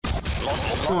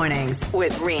Mornings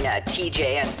with Rena,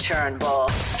 TJ, and Turnbull.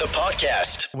 The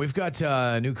podcast. We've got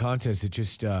a new contest that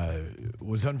just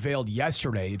was unveiled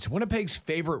yesterday. It's Winnipeg's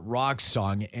favorite rock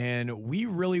song, and we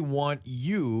really want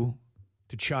you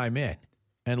to chime in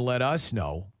and let us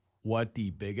know what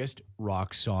the biggest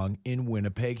rock song in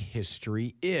Winnipeg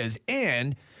history is.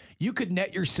 And you could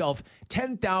net yourself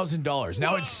 $10,000.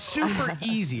 Now, it's super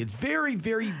easy. It's very,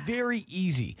 very, very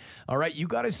easy. All right, you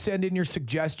got to send in your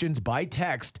suggestions by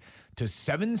text to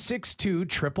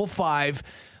 762-555.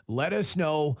 Let us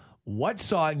know what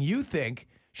song you think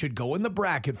should go in the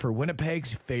bracket for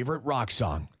Winnipeg's favorite rock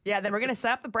song. Yeah, then we're going to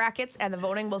set up the brackets, and the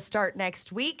voting will start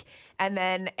next week. And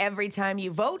then every time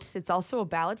you vote, it's also a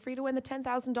ballot for you to win the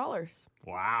 $10,000.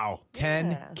 Wow.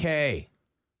 10K.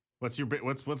 What's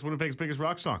Winnipeg's biggest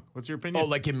rock song? What's your opinion? Oh,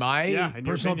 like in my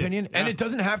personal opinion? Yeah. And it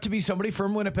doesn't have to be somebody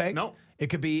from Winnipeg. No. It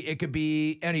could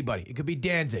be anybody. It could be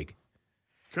Danzig.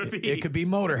 Could be. It could be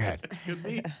Motorhead. Could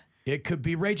be. It could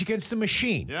be Rage Against the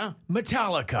Machine. Yeah.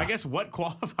 Metallica. I guess what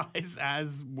qualifies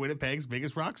as Winnipeg's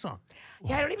biggest rock song?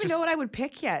 Yeah, I don't even know what I would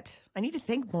pick yet. I need to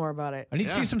think more about it. I need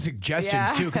to see some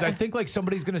suggestions too, because I think like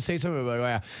somebody's going to say something like, oh,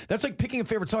 yeah, that's like picking a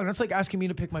favorite song. That's like asking me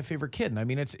to pick my favorite kid. And I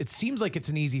mean, it seems like it's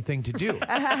an easy thing to do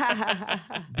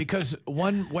because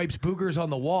one wipes boogers on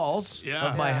the walls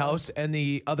of my house, and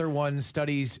the other one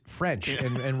studies French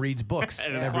and reads books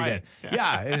And is every day. quiet.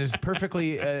 Yeah, and is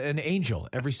perfectly an angel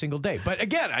every single day. But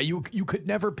again, you could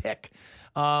never pick.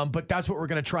 But that's what we're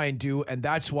going to try and do, and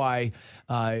that's why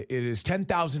it is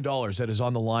 $10,000 that is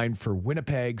on the line for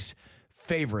Winnipeg's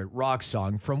favorite rock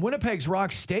song from Winnipeg's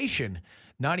rock station,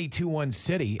 92.1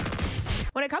 City.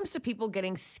 When it comes to people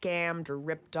getting scammed or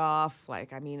ripped off,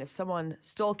 like, I mean, if someone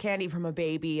stole candy from a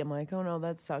baby, I'm like, oh no,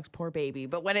 that sucks, poor baby.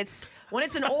 But when it's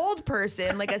an old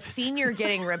person, like a senior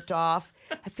getting ripped off,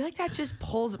 I feel like that just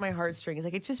pulls at my heartstrings.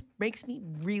 Like, it just makes me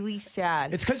really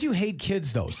sad. It's because you hate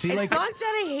kids, though. See, It's like, not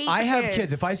that I hate I have kids.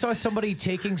 kids. If I saw somebody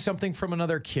taking something from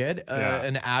another kid,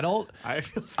 an adult,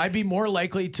 I'd be more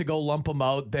likely to go lump them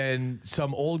out than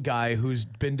some old guy who's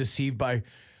been deceived by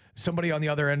somebody on the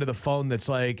other end of the phone that's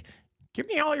like, give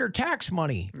me all your tax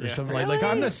money or something like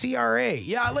I'm the CRA.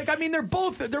 Yeah, like I mean they're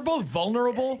both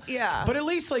vulnerable. Yeah. But at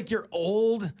least like you're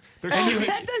old and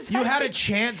you had a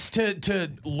chance to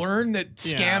learn that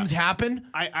scams happen.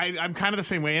 I'm kind of the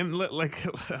same way, and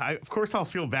of course I'll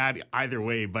feel bad either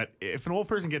way. But if an old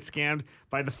person gets scammed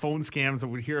by the phone scams that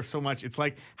we hear so much, it's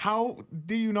like, how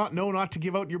do you not know not to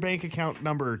give out your bank account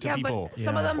number to people? But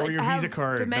some of them or your have Visa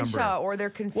card dementia number. or they're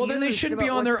confused. Well, then they shouldn't be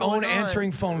about on their what's own going on.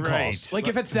 answering phone calls. Right. Like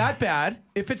if it's that bad,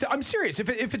 I'm serious.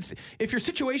 If your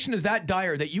situation is that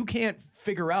dire that you can't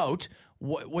figure out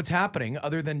what's happening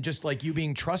other than just like you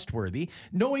being trustworthy,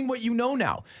 knowing what you know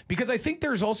now. Because I think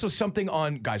there's also something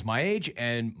on guys my age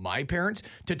and my parents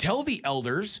to tell the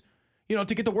elders,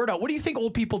 to get the word out. What do you think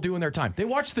old people do in their time? They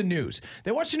watch the news.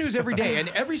 They watch the news every day, and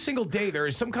every single day there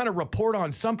is some kind of report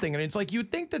on something. And it's like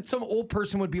you'd think that some old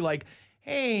person would be like,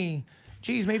 hey,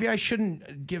 geez, maybe I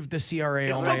shouldn't give the CRA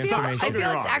all my information. I feel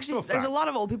wrong. it's actually, Still there's a sucks. lot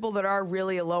of old people that are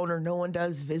really alone or no one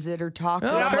does visit or talk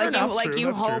to Oh, them fair enough. like you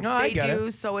That's true. hope No, I they get do.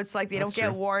 it. So it's like they That's don't get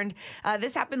true. warned.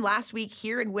 This happened last week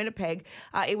here in Winnipeg.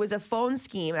 It was a phone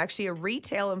scheme. Actually, a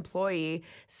retail employee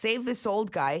saved this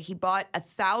old guy. He bought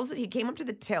he came up to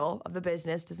the till of the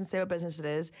business, doesn't say what business it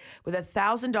is, with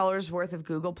 $1,000 worth of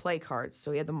Google Play cards.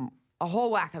 So he had a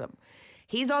whole whack of them.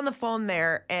 He's on the phone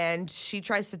there, and she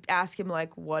tries to ask him,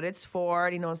 like, what it's for.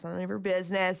 And he knows it's none of her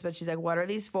business, but she's like, what are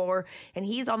these for? And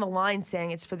he's on the line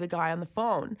saying it's for the guy on the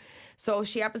phone. So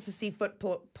she happens to see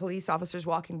police officers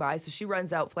walking by, so she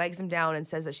runs out, flags him down, and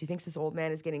says that she thinks this old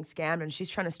man is getting scammed, and she's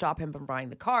trying to stop him from buying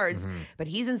the cards, but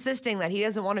he's insisting that he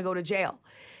doesn't want to go to jail.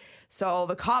 So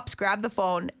the cops grab the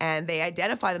phone and they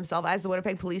identify themselves as the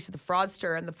Winnipeg police to the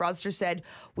fraudster. And the fraudster said,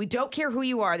 we don't care who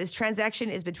you are. This transaction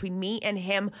is between me and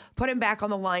him. Put him back on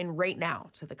the line right now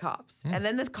to the cops. And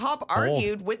then this cop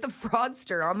argued with the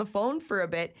fraudster on the phone for a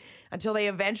bit until they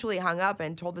eventually hung up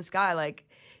and told this guy, like,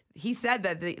 he said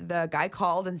that the guy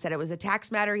called and said it was a tax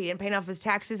matter. He didn't pay enough of his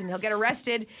taxes, and he'll get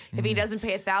arrested if he doesn't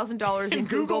pay $1,000 in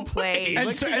Google Play.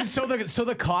 And so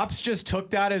the cops just took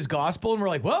that as gospel and were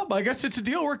like, well, I guess it's a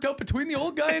deal worked out between the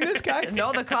old guy and this guy.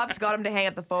 No, the cops got him to hang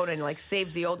up the phone and like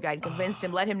saved the old guy and convinced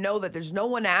him, let him know that there's no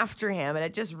one after him.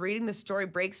 And just reading the story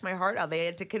breaks my heart out. They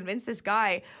had to convince this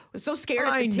guy who was so scared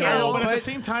at the I know, till. But at but- the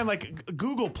same time, like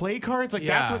Google Play cards, like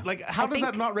that's Yeah. what, like how does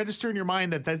that not register in your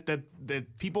mind that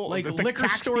that people Like the liquor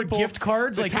tax store people, gift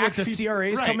cards, like tax what the peop- CRA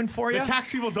is right. coming for you? The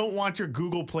tax people don't want your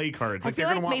Google Play cards. I Like feel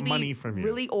they're like gonna want maybe money from you.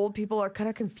 really old people are kind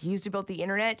of confused about the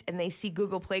internet and they see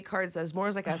Google Play cards as more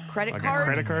as like a credit Like card. a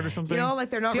credit card or something. You know, like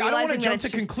they're not See, I don't realizing want to that jump to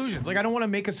it's just- conclusions. Like, I don't want to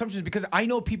make assumptions because I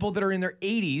know people that are in their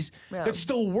 80s Yeah. that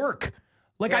still work.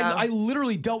 Like, Yeah. I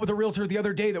literally dealt with a realtor the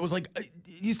other day that was like,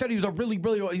 he said he was a really,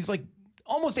 really old. He's like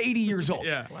almost 80 years old.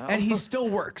 Yeah. And he still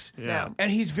works. Yeah. And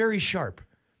he's very sharp.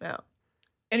 Yeah.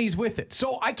 And he's with it.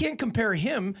 So I can't compare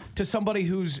him to somebody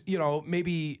who's, you know,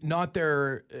 maybe not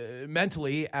there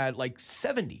mentally at like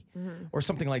 70 or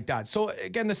something like that. So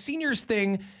again, the seniors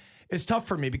thing is tough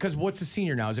for me because what's a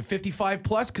senior now? Is it 55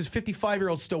 plus? Because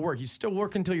 55-year-olds still work. You still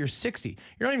work until you're 60.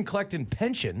 You're not even collecting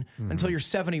pension until you're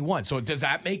 71. So does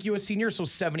that make you a senior? So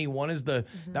 71 is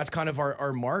that's kind of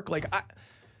our mark. Like,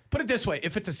 put it this way.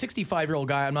 If it's a 65-year-old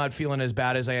guy, I'm not feeling as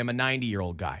bad as I am a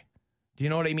 90-year-old guy. Do you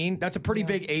know what I mean? That's a pretty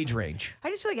big age range. I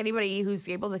just feel like anybody who's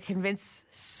able to convince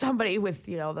somebody with,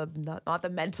 you know, not the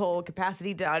mental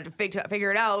capacity to figure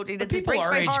it out, it just People breaks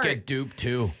our my age heart. get duped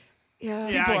too. Yeah.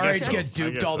 Yeah, People I our guess age so. get I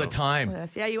duped guess all the so. time.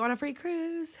 Yes. Yeah, you want a free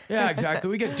cruise? Yeah,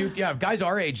 exactly. We get duped. Yeah, guys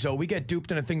our age, though, we get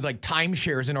duped into things like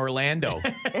timeshares in Orlando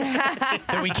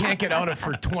that we can't get out of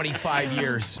for 25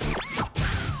 years.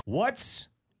 What's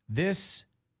this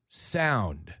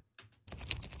sound?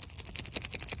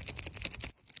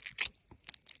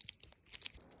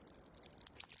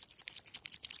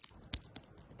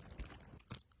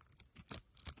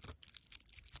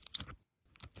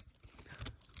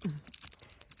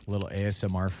 A little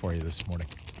ASMR for you this morning.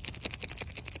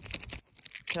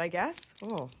 Can I guess?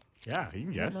 Oh, Yeah, you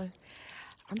can guess.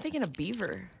 I'm thinking a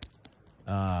beaver.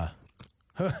 Huh.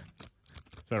 Is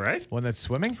that right? One that's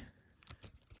swimming?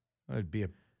 That'd be a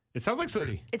It sounds like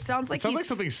It sounds like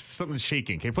something's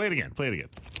shaking. Okay, play it again. Play it again.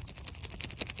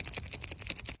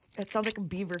 It sounds like a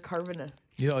beaver carving a.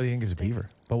 You think it's a beaver.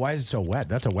 But why is it so wet?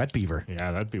 That's a wet beaver.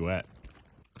 Yeah, that'd be wet.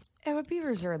 Yeah, but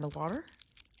beavers are in the water.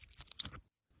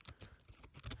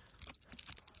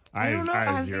 I don't know. have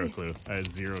I'm zero thinking- clue. I have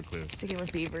zero clue. Sticking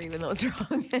with beaver, even though it's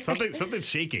wrong. Something's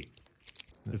shaking.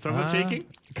 Is something shaking?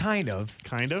 Kind of.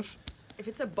 Kind of. If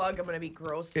it's a bug, I'm gonna be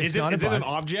gross. It's Is it not a is it an bug.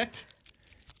 object?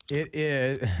 It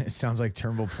is. It sounds like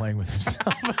Turnbull playing with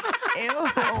himself. Ew.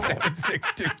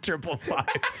 762-555.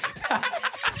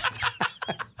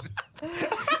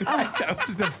 That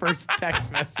was the first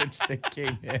text message that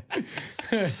came in.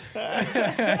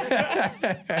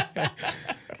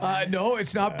 No,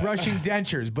 it's not brushing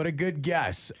dentures, but a good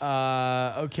guess.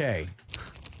 Okay.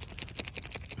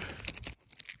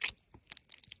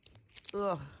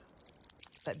 Ugh.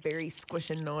 That berry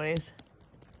squishing noise.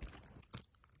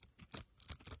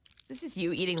 This is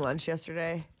you eating lunch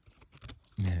yesterday.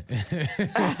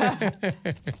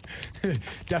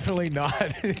 Definitely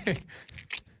not.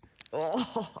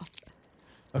 Oh.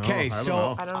 Okay, Oh, I don't so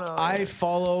know. I don't know. I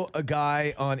follow a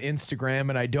guy on Instagram,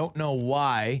 and I don't know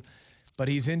why, but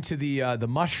he's into the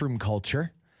mushroom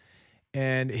culture,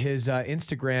 and his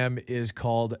Instagram is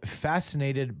called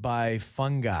Fascinated by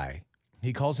Fungi.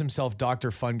 He calls himself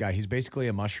Dr. Fungi. He's basically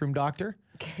a mushroom doctor,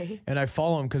 Okay. and I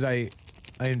follow him because I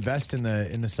invest in the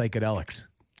psychedelics.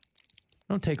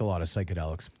 I don't take a lot of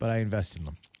psychedelics, but I invest in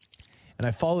them, and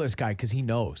I follow this guy because he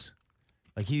knows.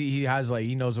 Like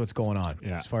he knows what's going on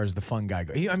Yeah. as far as the fun guy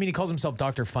goes. He calls himself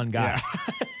Dr. Fun Guy.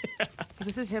 Yeah. So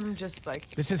this is him just like.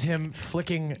 This is him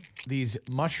flicking these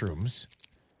mushrooms.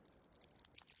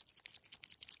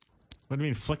 What do you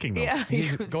mean flicking them? Yeah.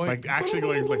 He's going Like actually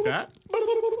going like that?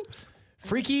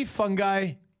 freaky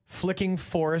fungi flicking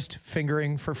forest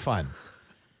fingering for fun.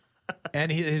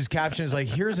 And his caption is like,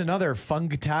 "Here's another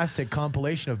fungastic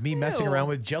compilation of me messing Ew. around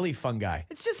with jelly fungi."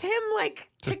 It's just him like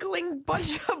tickling a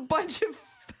bunch of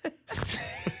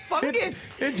fungus.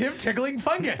 It's him tickling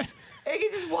fungus. And he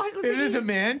just walks. It is a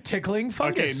man tickling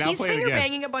fungus. now He's play it finger again.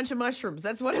 banging a bunch of mushrooms.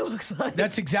 That's what it looks like.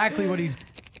 That's exactly what he's.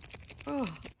 Oh.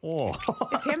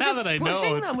 It's him Now just that I know,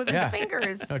 pushing it's- them with Yeah. his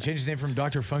fingers. No, change his name from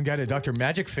Dr. Fun Guy to Dr.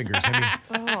 Magic Fingers. I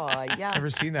mean, Oh yeah. never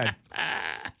seen that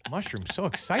mushroom. So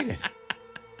excited.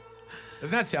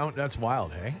 Doesn't that sound? That's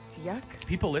wild, hey? It's yuck.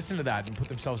 People listen to that and put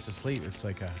themselves to sleep. It's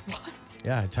like a. What?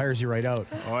 Yeah, it tires you right out.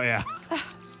 Oh yeah.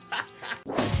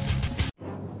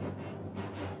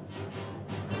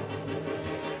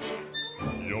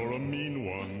 You're a mean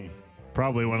one.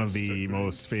 Probably one of the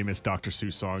most famous Dr.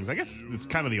 Seuss songs. I guess it's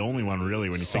kind of the only one really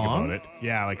when you think Song? about it.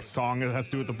 Yeah, like a song that has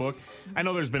to do with the book. I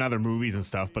know there's been other movies and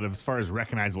stuff, but as far as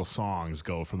recognizable songs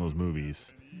go from those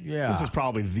movies, Yeah. this is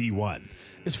probably the one.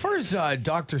 As far as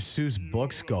Dr. Seuss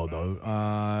books go, though,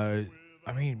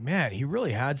 I mean, man, he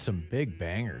really had some big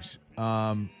bangers.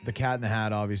 The Cat in the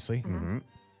Hat, obviously.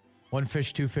 One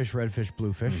fish, two fish, red fish,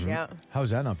 blue fish. Yeah. How's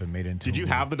that not been made into? Did a you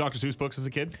movie? have the Dr. Seuss books as a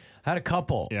kid? Had a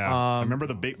couple. Yeah. I remember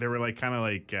the big, they were like kind of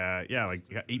like,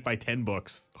 like 8x10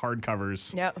 books,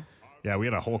 hardcovers. Yep. Yeah, we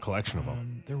had a whole collection of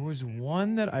them. There was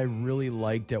one that I really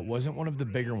liked that wasn't one of the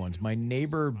bigger ones. My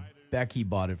neighbor Becky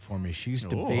bought it for me. She used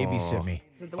to babysit me.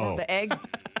 Is it the one with the egg?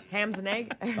 Hams and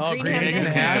egg? Oh, green eggs and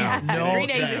ham? No, Green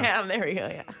eggs that- and ham. There we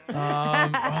go.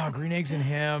 Yeah. Green eggs and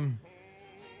ham.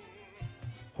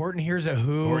 Horton Hears a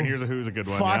Who. Horton Hears a Who's a good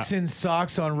one. Fox in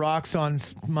Socks on Rocks on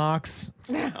Smocks.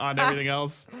 On everything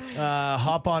else.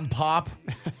 Hop on Pop.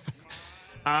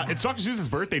 It's Dr. Seuss's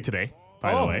birthday today,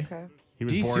 by the way. Okay. He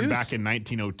was D. born Seuss? back in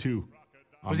 1902.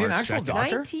 Was he an March actual 2nd.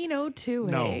 doctor? 1902,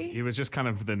 No, hey? he was just kind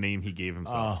of the name he gave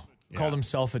himself. Yeah. Called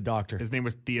himself a doctor. His name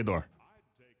was Theodor.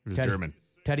 He was Teddy. German.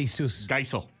 Teddy Seuss.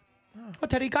 Geisel. Oh,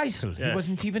 Teddy Geisel. He Yes.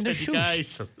 wasn't even a Teddy Seuss.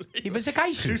 Geisel. He was a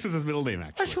Geisel. Seuss is his middle name,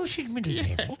 actually. A Seuss is middle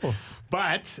name. Oh.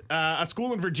 But a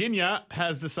school in Virginia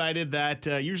has decided that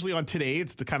usually on today,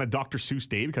 it's the kind of Dr. Seuss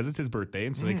Day because it's his birthday.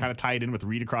 And so they kind of tie it in with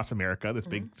Read Across America, this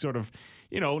big sort of,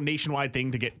 nationwide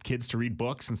thing to get kids to read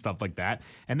books and stuff like that.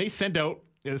 And they sent out,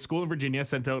 the school in Virginia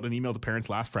sent out an email to parents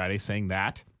last Friday saying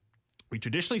that we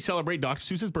traditionally celebrate Dr.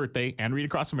 Seuss's birthday and Read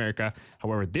Across America.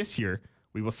 However, this year,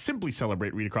 we will simply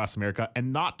celebrate Read Across America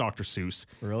and not Dr. Seuss.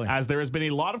 Really? As there has been a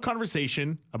lot of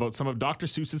conversation about some of Dr.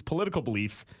 Seuss's political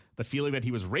beliefs, the feeling that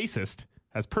he was racist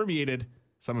has permeated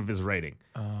some of his writing.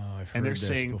 Oh, I've heard And they're this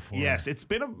saying, before. yes, it's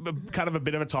been a kind of a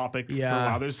bit of a topic for a Yeah.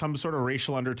 while. There's some sort of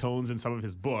racial undertones in some of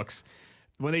his books.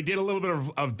 When they did a little bit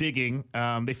of digging,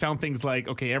 they found things like,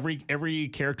 okay, every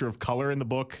character of color in the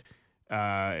book,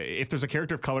 if there's a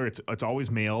character of color, it's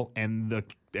always male, and the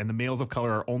males of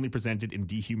color are only presented in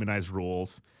dehumanized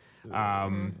roles.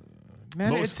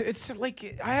 Man, most- it's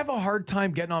like I have a hard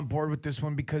time getting on board with this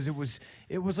one because it was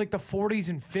like the 40s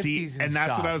and 50s and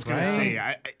that's what I was going to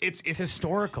say. It's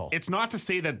historical. It's not to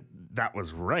say that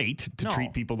was right to No,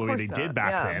 treat people the way they course did not,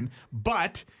 back yeah. then,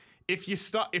 but if you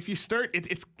start,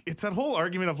 it's that whole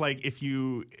argument of like if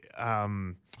you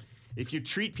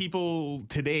treat people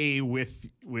today with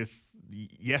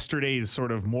yesterday's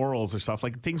sort of morals or stuff,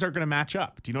 like things aren't going to match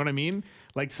up. Do you know what I mean?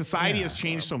 Like society has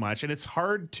changed so much, and it's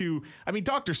hard to. I mean,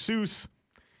 Dr. Seuss.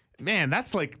 Man,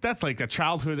 that's like a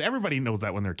childhood. Everybody knows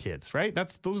that when they're kids, right?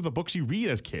 Those are the books you read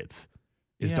as kids.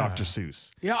 Is Yeah. Dr. Seuss.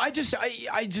 Yeah, I just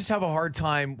have a hard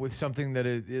time with something that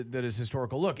is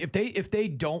historical. Look, if they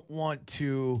don't want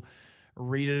to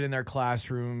read it in their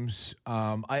classrooms,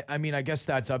 I mean, I guess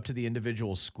that's up to the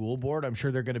individual school board. I'm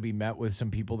sure they're going to be met with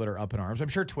some people that are up in arms. I'm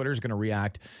sure Twitter's going to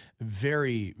react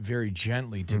very, very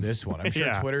gently to this one. I'm sure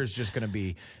Yeah. Twitter's just going to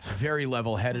be very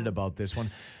level-headed about this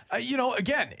one.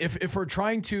 Again, if we're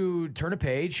trying to turn a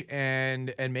page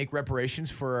and make reparations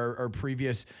for our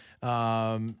previous,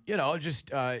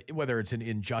 just whether it's an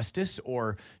injustice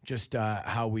or just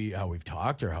how we've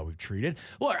talked or how we've treated.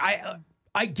 Look,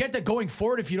 I get that going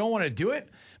forward if you don't want to do it,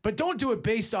 but don't do it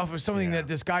based off of something that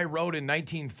this guy wrote in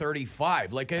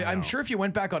 1935. Like I'm sure if you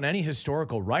went back on any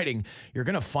historical writing, you're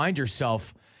going to find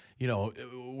yourself,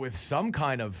 with some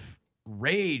kind of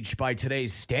rage by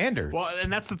today's standards. Well,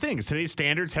 and that's the thing. Is today's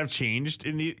standards have changed.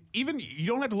 Even you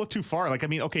don't have to look too far. Like, I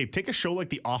mean, okay, take a show like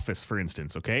The Office, for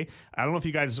instance. Okay, I don't know if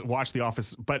you guys watch The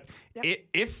Office, but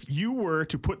if you were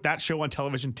to put that show on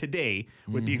television today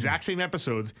with the exact same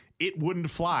episodes, it wouldn't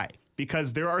fly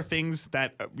because there are things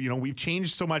that we've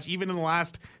changed so much, even in the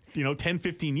last 10,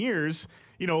 15 years.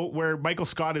 Where Michael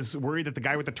Scott is worried that the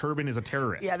guy with the turban is a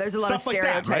terrorist. Yeah, there's a lot of Stuff like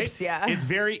that, right? stereotypes, yeah.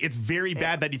 It's very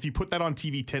bad that if you put that on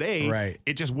TV today, Right.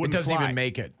 it just wouldn't It doesn't fly. even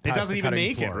make it It past doesn't the even cutting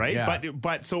make it, floor, right? yeah.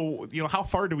 But so, how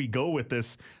far do we go with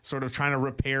this sort of trying to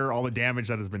repair all the damage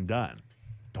that has been done?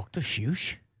 Dr.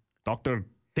 Seuss? Dr.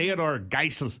 Theodor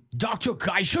Geisel. Dr.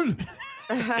 Geisel?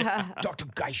 Dr.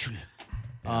 Geisel.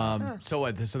 So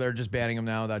what? So they're just banning him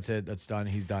now. That's it. That's done.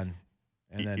 He's done.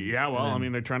 And then Yeah, well, and I then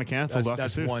mean, they're trying to cancel Dr.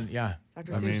 that's Seuss. one. Yeah.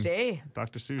 Dr. I Seuss mean, Day.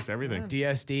 Dr. Seuss, everything.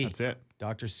 DSD. That's it.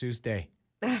 Dr. Seuss Day.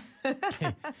 No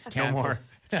Canceled. more.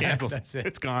 It's canceled. That's it.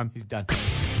 It's gone. He's done.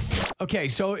 Okay,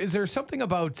 so is there something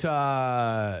about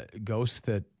ghosts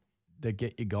that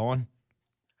get you going?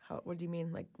 What do you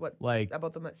mean? Like what? Like-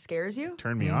 about them that scares you?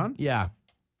 Turn me on? Yeah.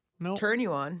 No. Turn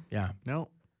you on? Yeah. No.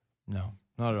 No.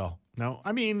 Not at all. No.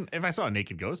 I mean, if I saw a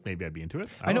naked ghost, maybe I'd be into it.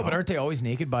 I know, but aren't they always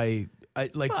naked by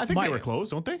like Well, I think they were clothes,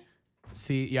 don't they?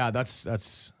 See, yeah, that's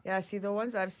Yeah. See, the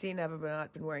ones I've seen have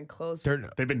not been wearing clothes. they're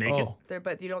They've been naked. Oh.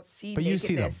 But you don't see But you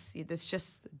see them. nakedness. It's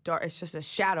just dark. It's just a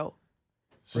shadow.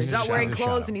 So He's it's not just wearing a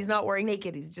clothes shadow. and he's not wearing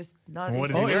naked. He's just not. What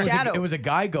It's is Oh, he a it was shadow. it was a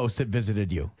guy ghost that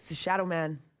visited you. It's a shadow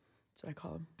man. That's what I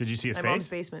call him. Did you see his My face? mom's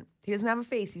basement. He doesn't have a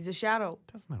face. He's a shadow.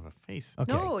 Doesn't have a face.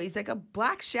 Okay. No, he's like a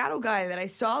black shadow guy that I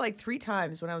saw like 3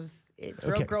 times when I was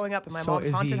Okay. growing up in my So mom's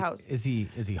is haunted he, house. Is he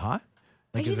hot?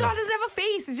 Like, He's is it- not. Doesn't have a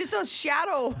face. It's just a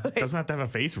shadow. Doesn't have to have a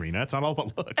face, Rena. It's not all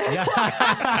about looks.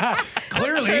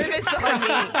 Clearly. Turn this on me.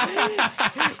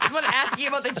 I'm gonna ask you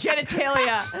about the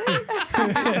genitalia.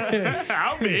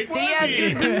 How big was Yeah, he?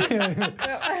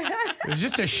 It was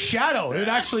just a shadow. It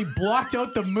actually blocked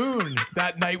out the moon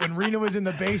that night when Rena was in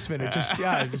the basement. It just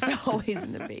Always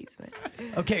in the basement.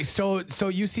 Okay, so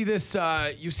you see this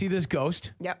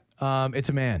ghost. Yep. It's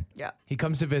a man. Yeah. He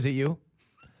comes to visit you.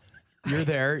 You're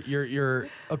there. You're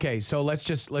okay. So let's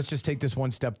just take this one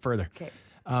step further. Okay.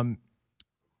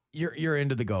 You're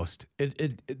into the ghost.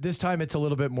 It this time it's a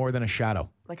little bit more than a shadow.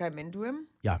 Like I'm into him.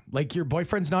 Yeah, like your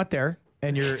boyfriend's not there,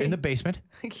 and you're in the basement,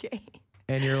 Okay.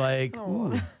 and you're like,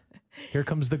 ooh, here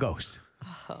comes the ghost.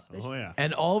 Oh, yeah.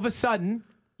 And all of a sudden,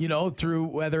 through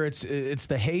whether it's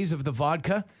the haze of the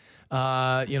vodka,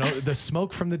 the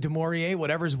smoke from the Du Maurier,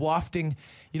 whatever's wafting,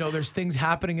 there's things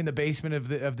happening in the basement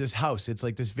of this house. It's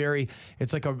like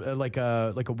it's like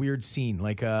a weird scene,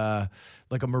 like a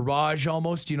mirage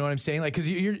almost. You know what I'm saying? Like, because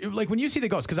you're like when you see the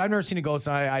ghost, because I've never seen a ghost,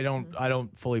 and I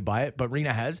don't fully buy it, but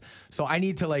Rena has, so I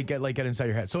need to get inside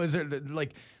your head. So is there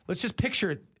let's just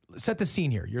picture it. Set the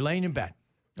scene here. You're laying in bed.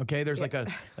 Okay, there's like a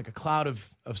cloud of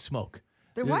smoke.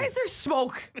 Then why is there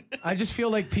smoke? I just feel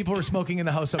like people were smoking in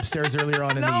the house upstairs earlier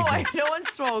on in the No, evening. no one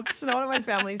smokes. No one in my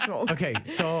family smokes. Okay,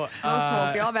 so No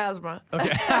smoke. They all have asthma.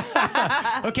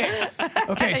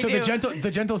 okay. So do.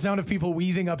 the gentle sound of people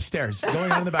wheezing upstairs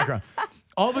going on in the background.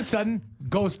 All of a sudden,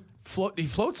 ghost he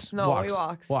floats. No, walks. he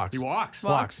walks. Walks. He walks.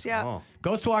 Walks. Yeah. Oh.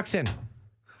 Ghost walks in.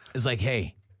 Is like,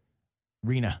 hey,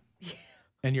 Rena,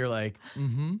 and you're like,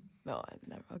 No, I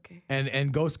never. Okay.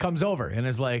 and Ghost comes over and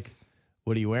is like,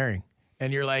 what are you wearing?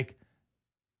 And you're like,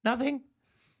 nothing.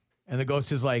 And the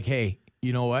ghost is like, hey,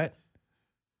 you know what?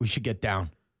 We should get down.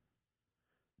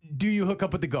 Do you hook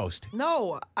up with the ghost?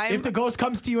 No, If the ghost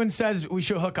comes to you and says we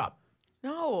should hook up,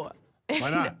 no. Why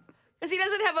not? Because he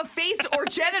doesn't have a face or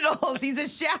genitals. He's a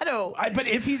shadow. but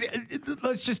if he's,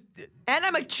 let's just, And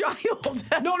I'm a child.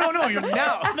 no, you're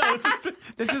now. No,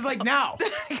 this is like now.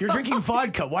 You're drinking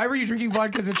vodka. Why were you drinking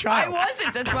vodka as a I child?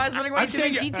 wasn't. That's why I was wondering why you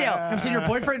did in detail. I'm saying your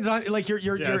boyfriend's on, like you're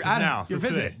this is at now. you're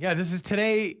This is visiting. today. Yeah, this is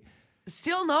today.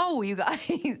 Still no, you guys.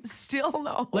 Still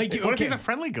no. Like, What if okay. he's a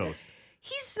friendly ghost?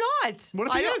 He's not. What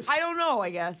if he I don't- is? I don't know.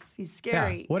 I guess he's Yeah.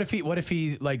 scary. What if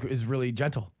he like is really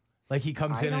gentle? Like he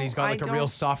comes I in and he's don't- got like I a real don't-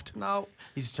 soft. No.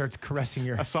 He starts caressing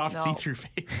your. A soft No. see-through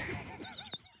face.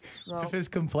 No. If his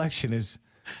complexion is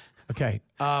okay,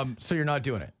 so you're not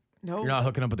doing it. No. You're not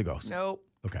hooking up with the ghost. No.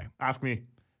 Okay, Ask me.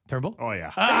 Turnbull. Oh,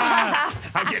 yeah.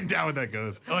 I'm getting down with that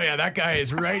ghost. Oh yeah, that guy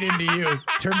is right into you.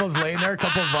 Turnbull's laying there, a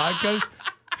couple of vodkas.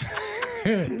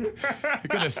 You're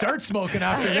gonna start smoking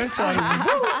after this one.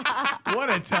 Woo! What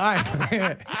a time.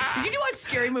 Did you watch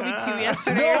Scary Movie 2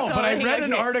 yesterday or No, something? but I read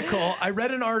an Okay. article. I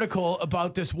read an article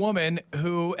about this woman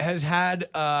who has had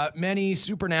many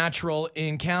supernatural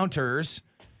encounters.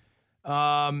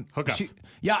 Hookups.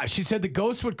 She said the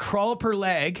ghost would crawl up her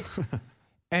leg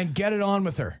and get it on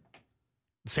with her.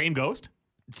 Same ghost?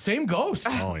 Same ghost.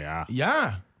 Oh, yeah.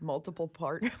 Yeah. multiple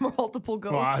ghosts.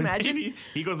 Well, Imagine. maybe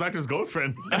he goes back to his ghost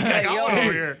friend. He's Yeah, like, yo. oh,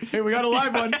 over here. Hey, we got a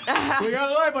live one. We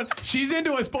got a live one. She's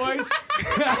into us, boys.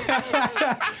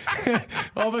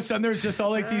 All of a sudden, there's just all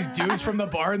like these dudes from the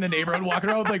bar in the neighborhood walking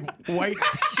around with like white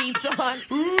Sheets on.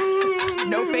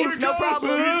 No face, no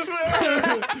problem.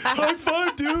 high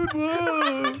five, dude.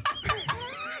 Whoa.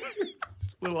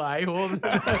 Just little eye holes.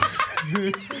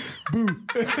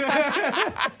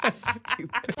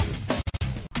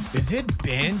 Is it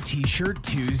Band T-Shirt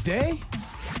Tuesday?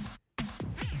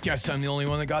 Guess I'm the only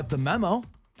one that got the memo. Is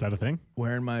that a thing?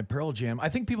 Wearing my Pearl Jam. I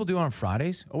think people do it on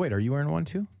Fridays. Oh wait, are you wearing one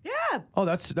too? Yeah. Oh,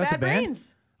 that's Bad a band.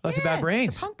 Brains. Oh, that's a Yeah, Bad Brains.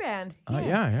 It's a punk band.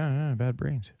 Yeah, Bad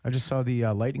Brains. I just saw the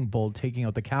lightning bolt taking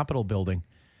out the Capitol building.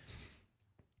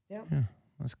 Yeah.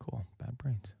 That's cool. Bad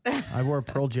Brains. I wore a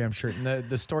Pearl Jam shirt, and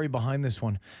the story behind this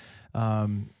one.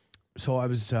 So I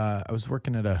was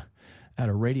working at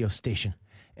a radio station,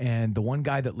 and the one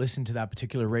guy that listened to that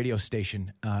particular radio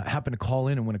station happened to call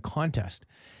in and win a contest,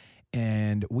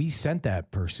 and we sent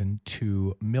that person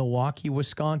to Milwaukee,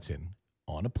 Wisconsin,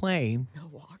 on a plane.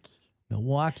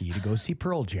 Milwaukee to go see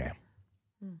Pearl Jam.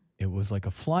 It was like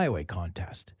a flyaway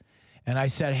contest. And I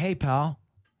said, hey, pal,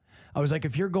 I was like,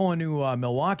 if you're going to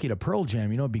Milwaukee to Pearl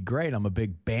Jam, it'd be great. I'm a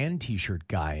big band T-shirt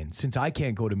guy. And since I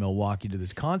can't go to Milwaukee to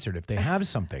this concert, if they have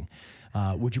something,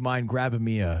 would you mind grabbing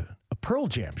me a Pearl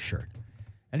Jam shirt?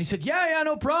 And he said, yeah,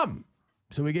 no problem.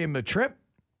 So we gave him a trip.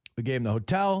 We gave him the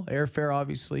hotel, airfare,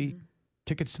 obviously,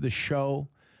 tickets to the show,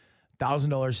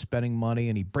 $1,000 spending money,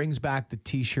 and he brings back the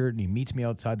T-shirt and he meets me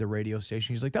outside the radio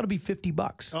station. He's like, "That'll be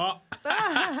 $50." Oh.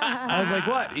 I was like,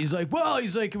 "What?" He's like, "Well,"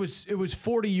 he's like, it was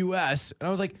 40 US," and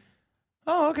I was like,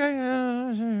 "Oh, okay,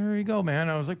 here you go, man."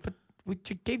 I was like, "But we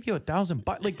gave you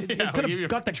 $1,000. Like, you Yeah, could we gave you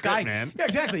have a got the trip, guy, man. Yeah,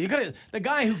 exactly. You could have the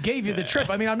guy who gave you the trip.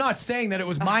 I mean, I'm not saying that it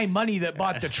was my money that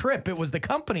bought the trip. It was the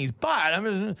company's. But I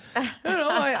mean,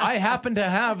 I happen to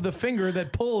have the finger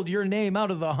that pulled your name out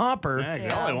of the hopper. Exactly.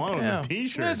 All I wanted was a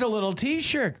T-shirt. There's a little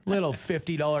T-shirt. Little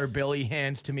 $50 bill he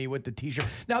hands to me with the T-shirt.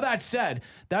 Now, that said,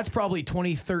 that's probably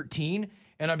 2013,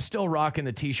 and I'm still rocking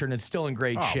the T-shirt, and it's still in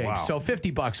great shape. wow. So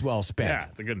 $50 well spent. Yeah,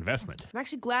 it's a good investment. I'm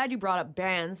actually glad you brought up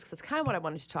bands because that's kind of what I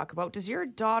wanted to talk about. Does your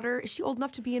daughter, is she old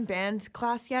enough to be in band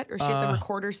class yet? Or is she at the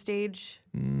recorder stage?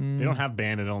 They don't have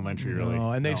band at elementary, really.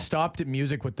 Oh, and they've No. stopped at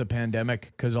music with the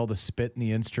pandemic because all the spit and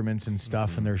the instruments and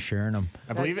stuff, and they're sharing them.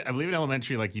 I believe in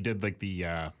elementary, like you did like the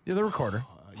Yeah, the recorder.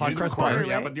 Hot music Cross choir, Buns.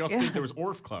 yeah, right? but you also did, there was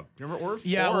Orff Club. Do you remember Orff?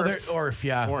 Yeah, well, Orff,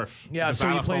 yeah. Orff. Yeah, The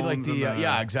so you played like xylophones the, and the-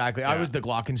 yeah, exactly. I yeah. was the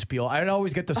glockenspiel. I'd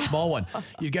always get the small one.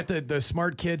 You'd get the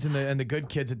smart kids and the good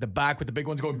kids at the back with the big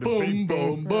ones going boom, big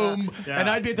boom, boom. Yeah, And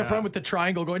I'd be at the yeah. front with the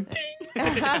triangle going ding.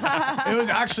 It was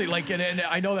actually like, and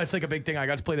I know that's like a big thing. I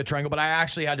got to play the triangle, but I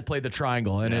actually had to play the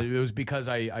triangle. And it was because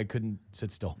I couldn't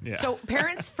sit still. Yeah. So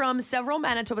parents from several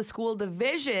Manitoba school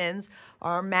divisions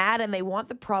are mad and they want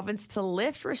the province to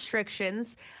lift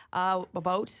restrictions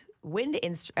about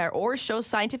or show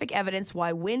scientific evidence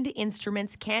why wind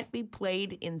instruments can't be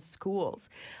played in schools.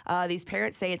 These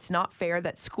parents say it's not fair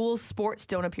that school sports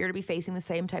don't appear to be facing the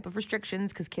same type of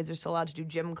restrictions because kids are still allowed to do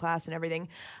gym class and everything,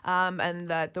 and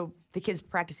that the kids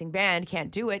practicing band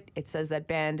can't do it. It says that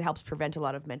band helps prevent a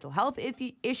lot of mental health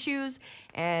issues,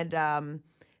 and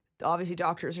obviously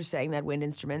doctors are saying that wind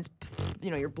instruments,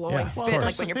 you're blowing Yeah. spit Well, like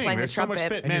That's when the you're thing. playing the There's so much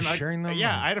trumpet. spit, And man. you're sharing them?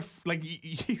 Yeah, I had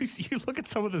you look at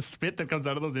some of the spit that comes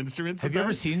out of those instruments. Have you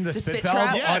ever sometimes. seen the The spit spit valve?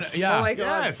 trap? Yes. Yeah. Oh my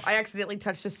god! Yes. I accidentally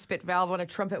touched a spit valve on a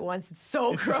trumpet once. It's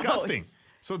so It's gross. disgusting.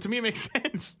 So to me, it makes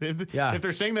sense. If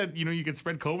they're saying that you can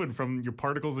spread COVID from your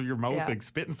particles of your mouth, Yeah. like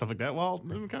spit and stuff like that, well, it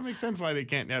kind of makes sense why they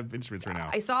can't have instruments right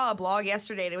now. I saw a blog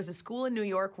yesterday, and it was a school in New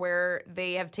York where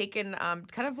they have taken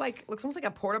kind of like looks almost like a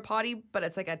porta potty, but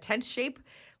it's like a tent shape.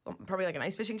 Probably like an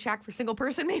ice fishing shack for single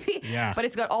person, maybe. Yeah. But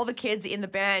it's got all the kids in the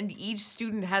band. Each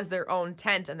student has their own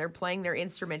tent, and they're playing their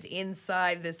instrument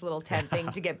inside this little tent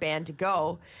thing to get band to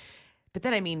go. But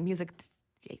then, I mean, music,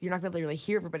 you're not going to really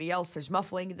hear everybody else. There's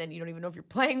muffling, and then you don't even know if you're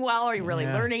playing well or you're really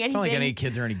learning It's anything. not like any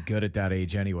kids are any good at that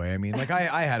age anyway. I mean, like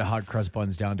I had hot crust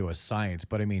buns down to a science,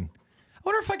 but I mean, I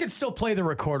wonder if I could still play the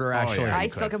recorder actually. yeah. I you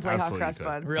still could. can play hot Absolutely crust could.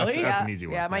 buns. Really? That's yeah. an easy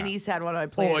one. Yeah, my Yeah. niece had one. I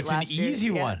played Oh, it it's an last year. easy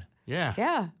Yeah. one. Yeah.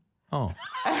 Yeah. Oh.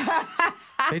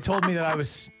 They told me that I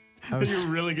was You're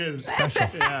really good. special.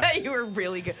 Yeah. You were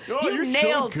really good. Oh, you you're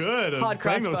nailed so good hot at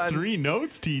playing crust those buns. 3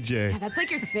 notes, TJ. That's like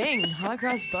your thing. Hot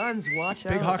cross buns. Watch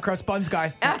out. Big hot crust buns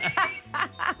guy.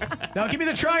 Now give me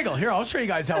the triangle. Here, I'll show you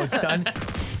guys how it's done.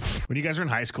 When you guys were in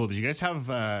high school, did you guys have,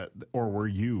 or were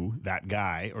you that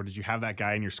guy, or did you have that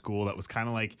guy in your school that was kind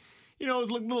of like, a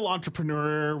little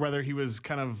entrepreneur, whether he was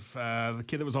kind of the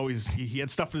kid that was always, he had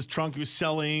stuff in his trunk he was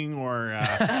selling, or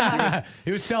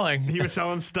He was selling. he was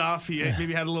selling stuff. He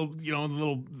maybe had a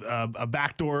little, a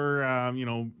backdoor,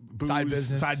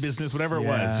 booze, Side business. whatever it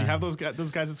was. Yeah. Did you have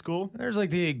those guys at school? There's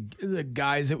like the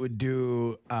guys that would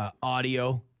do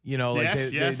audio. Like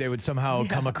Yes, yes. they would somehow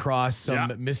come across some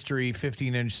Yeah. mystery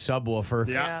 15-inch subwoofer.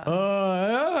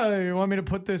 Yeah. You want me to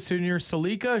put this in your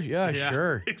Celica? Yeah,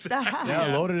 sure. Exactly.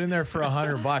 Yeah, load it in there for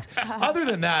 $100. Other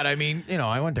than that, I mean,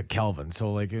 I went to Kelvin,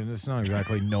 so like it's not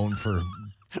exactly known for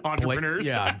Entrepreneurs.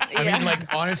 Yeah. I mean,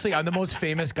 like, honestly, I'm the most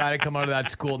famous guy to come out of that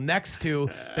school next to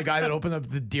the guy that opened up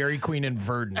the Dairy Queen in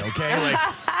Verdun, okay? Like,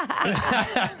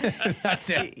 that's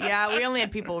it. Yeah, we only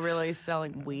had people really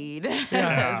selling weed. Yeah.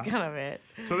 That was kind of it.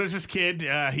 So there's this kid.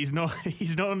 He's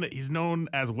known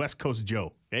as West Coast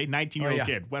Joe. Okay, 19-year-old yeah.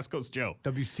 kid, West Coast Joe.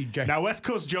 WCJ. Now, West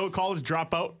Coast Joe, college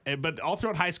dropout, but all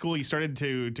throughout high school, he started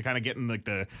to kind of get in like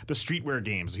the streetwear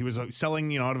games. He was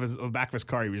selling, out of the back of his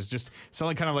car. He was just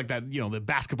selling kind of like that, the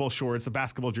basketball shorts, the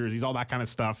basketball jerseys, all that kind of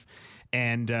stuff.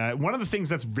 And one of the things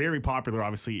that's very popular,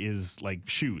 obviously, is like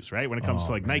shoes, right? When it comes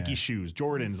to like Nike shoes,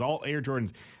 Jordans, all Air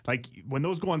Jordans. Like when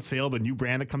those go on sale, the new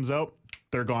brand that comes out,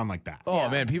 they're gone like that. Oh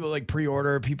man, people like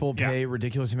pre-order, people Yeah. pay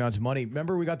ridiculous amounts of money.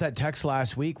 Remember we got that text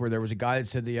last week where there was a guy that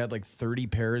said that he had like 30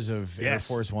 pairs of Air Yes.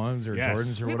 Force Ones or Yes.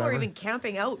 Jordans or People whatever. are even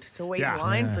camping out to wait Yeah. in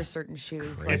line Yeah. for certain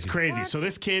shoes. It's crazy. What? So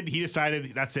this kid, he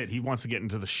decided that's it. He wants to get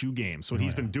into the shoe game. So what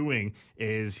he's been doing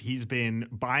is he's been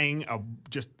buying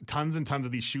just tons and tons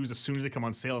of these shoes as soon as they come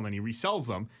on sale, and then he resells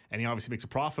them, and he obviously makes a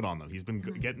profit on them. He's been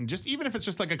getting just even if it's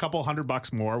just like a couple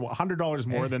 $100 more, $100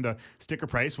 more than the sticker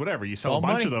price, whatever. You sell a All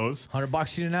bunch money. of those. $100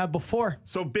 you didn't have before.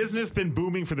 So business been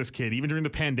booming for this kid, even during the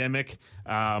pandemic,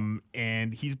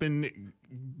 and he's been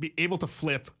able to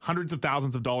flip hundreds of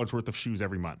thousands of dollars worth of shoes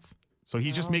every month. So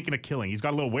he's just making a killing. He's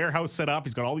got a little warehouse set up.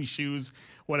 He's got all these shoes,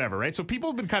 whatever, right? So people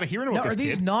have been kind of hearing Now, about are this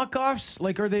these kid. knockoffs?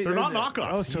 Like, are they? They're not they- knockoffs.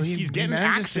 Oh, so he's getting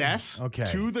manages access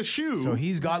to the shoe. So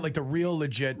he's got like the real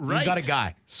legit. Right. He's got a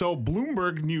guy. So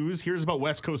Bloomberg News hears about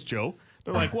West Coast Joe.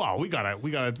 They're like, wow, we gotta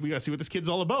see what this kid's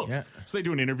all about. Yeah. So they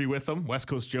do an interview with him. West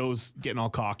Coast Joe's getting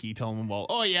all cocky, telling him, well,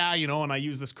 oh yeah, and I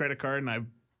use this credit card and I,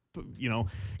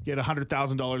 get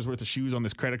 $100,000 worth of shoes on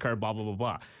this credit card, blah, blah, blah,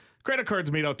 blah. Credit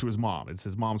card's made out to his mom. It's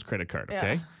his mom's credit card,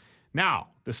 okay? Yeah. Now,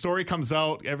 the story comes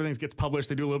out, everything gets published,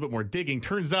 they do a little bit more digging.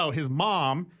 Turns out his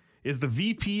mom is the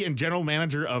VP and general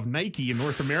manager of Nike in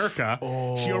North America.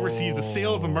 She oversees the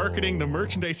sales, the marketing, the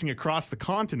merchandising across the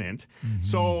continent.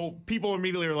 So people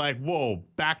immediately are like, whoa,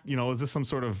 is this some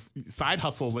sort of side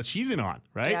hustle that she's in on,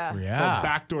 right? Yeah. Yeah. Or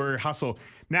backdoor hustle.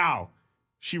 Now,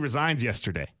 she resigns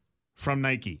yesterday from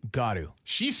Nike. Got to.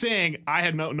 She's saying, I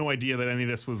had no idea that any of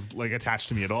this was like attached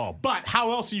to me at all. But how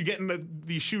else are you getting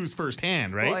these shoes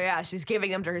firsthand, right? Well, yeah, she's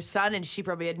giving them to her son, and she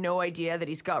probably had no idea that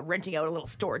he's got renting out a little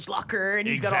storage locker, and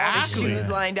he's got all Exactly. the shoes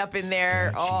lined up in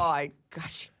there.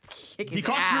 Gosh, kick his He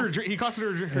costed ass. he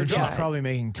costed her And she's job. probably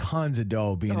making tons of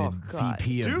dough being Oh, a God.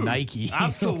 VP of Dude, Nike.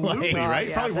 absolutely, Like, right?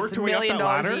 Yeah, Probably that's worked $1 her way up million that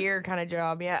ladder. a year kind of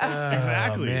job. Yeah.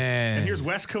 Exactly. man. And here's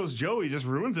West Coast Joe. He just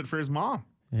ruins it for his mom,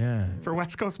 Yeah. for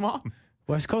West Coast mom.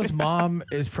 West Coast mom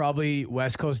is probably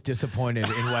West Coast disappointed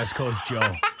in West Coast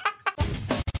Joe.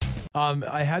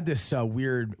 I had this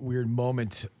weird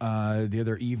moment the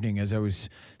other evening as I was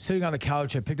sitting on the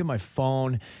couch. I picked up my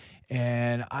phone,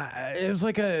 and it was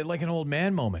like an old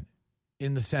man moment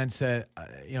in the sense that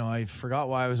I forgot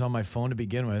why I was on my phone to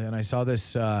begin with, and I saw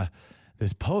this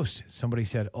post. Somebody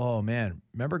said, "Oh man,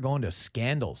 remember going to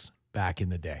Scandals back in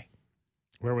the day?"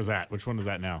 Where was that? Which one is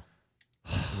that now?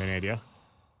 Have any idea?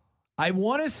 I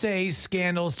want to say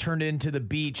Scandals turned into the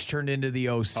Beach, turned into the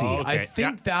OC. Oh, okay. I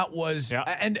think Yeah. that was, Yeah.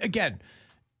 and again,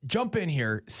 jump in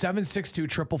here,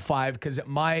 762-555, because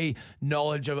my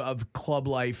knowledge of club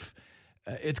life,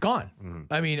 it's gone.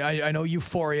 I mean, I know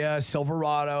Euphoria,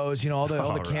 Silverados, all the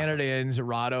Rados. Canadians,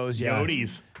 Rados, yeah.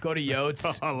 Yotes. Go to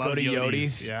Yotes. I love Go to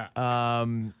Yotes, Yotes.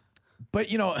 yeah. But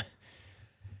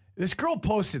this girl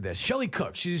posted this. Shelly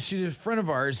Cook. She's a friend of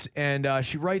ours, and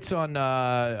she writes for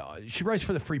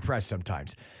the Free Press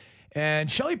sometimes.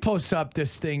 And Shelly posts up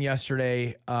this thing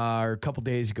yesterday or a couple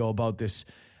days ago about this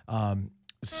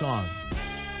song.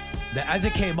 That as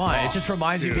it came on, it just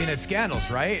reminds you of dude. being at Scandals,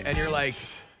 right? And you're like,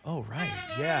 oh right,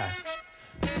 yeah.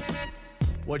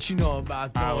 What you know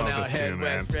about I going love out this tune,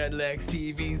 headwest, red legs,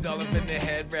 TVs all up in the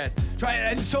headrest.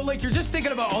 And so like you're just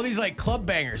thinking about all these like club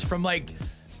bangers from like.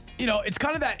 It's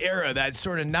kind of that era, that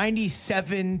sort of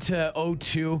 97 to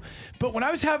 02. But when I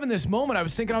was having this moment, I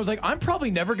was thinking, I'm probably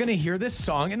never going to hear this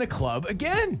song in the club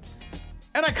again.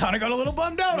 And I kind of got a little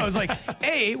bummed out. I was like,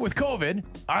 A, with COVID,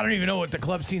 I don't even know what the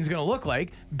club scene's going to look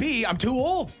like. B, I'm too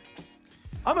old.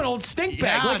 I'm an old stink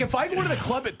bag. Yeah. Like, if I go to the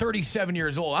club at 37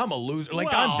 years old, I'm a loser.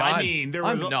 Like, Well, I'm done. I mean, there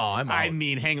was. I'm out. I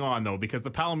mean, hang on though, because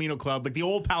the Palomino Club, like the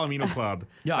old Palomino Club,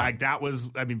 Yeah. like that was.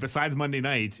 I mean, besides Monday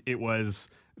night, it was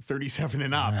 37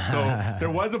 and up. So there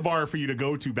was a bar for you to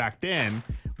go to back then.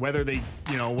 Whether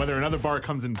whether another bar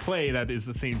comes in play that is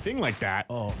the same thing like that.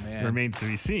 Oh, man. remains to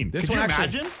be seen. This Could you one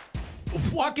actually- imagine?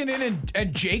 Walking in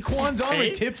and Jaquan's on Hey,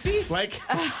 like tipsy? Like,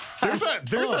 there's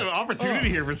an opportunity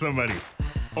here for somebody.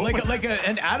 Oh Like my-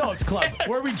 an adults club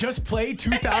where we just play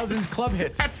 2000s club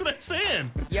hits. that's what I'm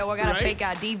saying. Yo, I got a Right? fake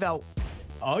ID vote.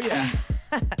 Oh, yeah.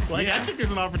 Like, I think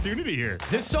there's an opportunity here.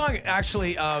 This song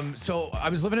actually, so I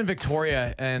was living in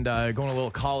Victoria and going to a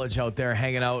little college out there,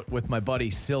 hanging out with my buddy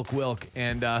Silk Wilk,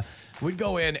 and we'd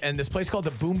go in, and this place called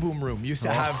the Boom Boom Room used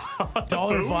to have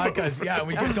dollar Boom vodkas. Yeah, and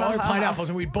we'd get dollar pineapples,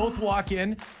 and we'd both walk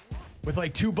in with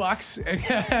like $2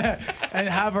 and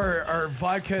have our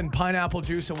vodka and pineapple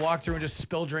juice and walk through and just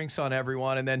spill drinks on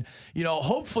everyone. And then,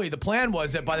 hopefully the plan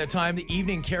was that by the time the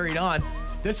evening carried on,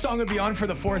 this song would be on for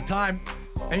the fourth time.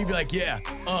 And you'd be like, yeah,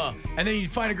 and then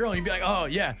you'd find a girl and you'd be like, oh,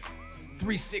 yeah.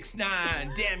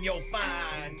 369, damn you're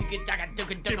fine. Give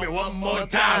me one more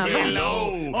time. Get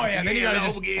low. Oh yeah, then you gotta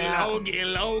just get low, get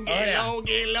low, get low,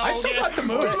 get low. I still got the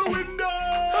moves. To the window,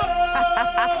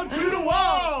 to the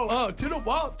wall. Oh, to the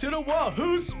wall, to the wall.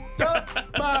 Who's the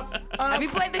Have you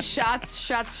played the shots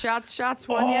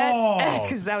one Oh. yet?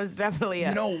 Because that was definitely it.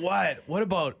 You know what? What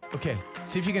about? Okay,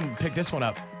 see if you can pick this one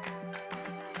up.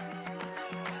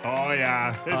 Oh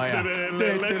yeah.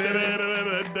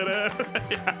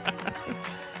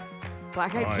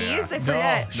 Black Eyed Oh, Peas? yeah. I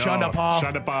forget. Shonda Paul.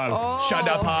 Shonda Paul. Oh.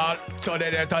 Shonda Paul. So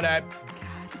that.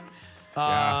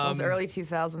 Yeah. Those early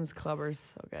 2000s clubbers,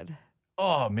 so good.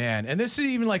 Oh man, and this is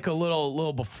even like a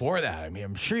little before that. I mean,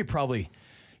 I'm sure you probably,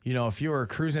 if you were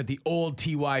cruising at the old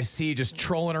TYC, just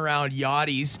trolling around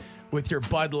yachties with your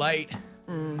Bud Light,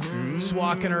 just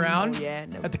walking around yeah,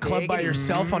 no at the club by diggity.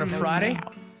 yourself on a Friday,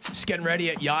 just getting ready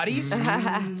at yachties.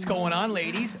 What's going on,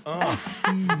 ladies?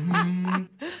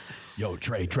 Yo,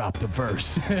 Trey, drop the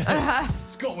verse.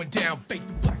 It's going down, fake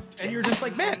the black. And you're just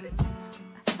like, man,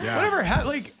 Yeah. whatever. I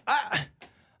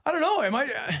don't know. Am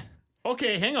I?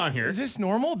 Okay, hang on here. Is this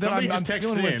normal that Somebody I'm just texted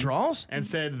feeling in withdrawals? and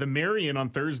said the Marion on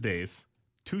Thursdays,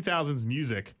 2000s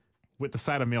music with the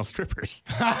side of male strippers.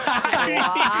 Well,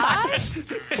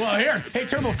 here, hey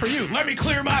Turbo, for you. Let me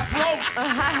clear my throat.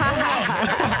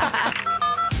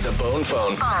 The Bone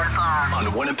Phone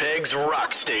on Winnipeg's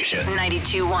Rock Station.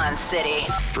 92.1 City.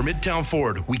 For Midtown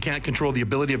Ford, we can't control the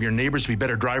ability of your neighbors to be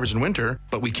better drivers in winter,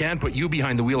 but we can put you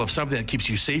behind the wheel of something that keeps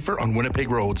you safer on Winnipeg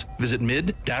roads. Visit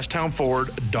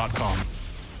mid-townford.com.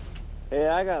 Hey,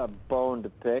 I got a bone to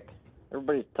pick.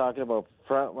 Everybody's talking about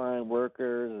frontline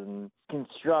workers and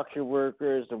construction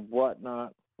workers and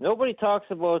whatnot. Nobody talks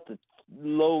about the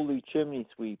lowly chimney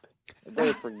sweep.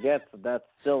 Everybody forgets that that's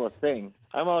still a thing.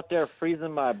 I'm out there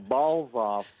freezing my balls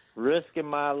off, risking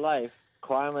my life,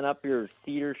 climbing up your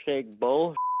cedar shake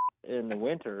bull in the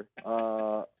winter.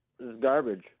 This is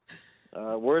garbage.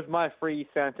 Where's my free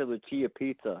Santa Lucia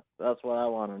pizza? That's what I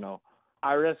want to know.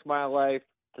 I risk my life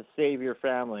to save your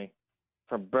family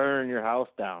from burning your house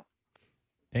down.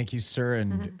 Thank you, sir,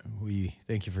 and we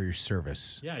thank you for your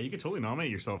service. Yeah, you could totally nominate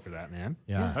yourself for that, man.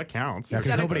 Yeah. That counts. Yeah,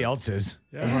 because nobody else is.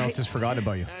 Everyone else has forgotten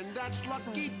about you. And that's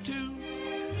lucky too.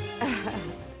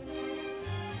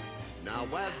 Now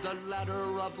as the ladder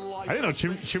of life. I didn't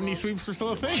know chimney sweeps were still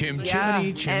a thing. Chimney,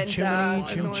 And,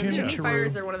 chimney,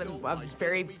 fires are one of the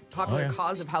very popular Oh, yeah.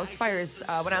 cause of house fires.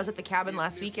 When I was at the cabin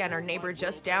last weekend, our neighbor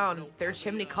just down, their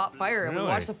chimney caught fire, and we Really?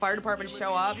 watched the fire department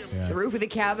show up. Yeah. The roof of the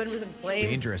cabin was in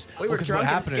flames. dangerous. We were Because drunk what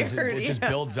happened and is scared. it just yeah.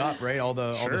 builds up, right? All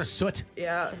the Sure. soot.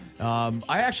 Yeah.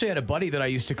 I actually had a buddy that I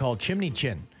used to call Chimney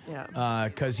Chin. Yeah.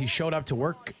 Because he showed up to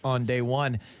work on day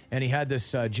one and he had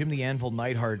this Jim the Anvil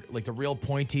Neidhart, like the real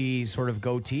pointy sort of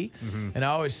goatee. And I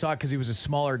always saw it because he was a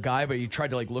smaller guy, but he tried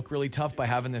to like look really tough by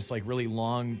having this like really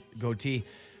long goatee.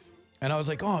 And I was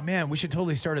like, oh man, we should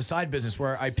totally start a side business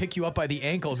where I pick you up by the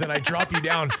ankles and I drop you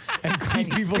down and clean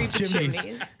people's Sweep the chimneys.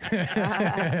 chimneys.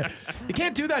 You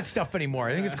can't do that stuff anymore.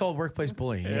 I think it's called workplace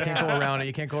bullying. You can't go around.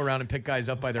 You can't go around and pick guys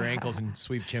up by their ankles and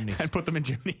sweep chimneys. And put them in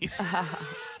chimneys.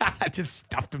 I just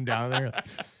stuffed them down there.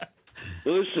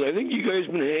 Listen, I think you guys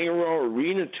been hanging around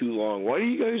Arena too long. Why do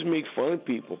you guys make fun of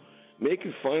people?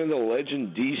 Making fun of the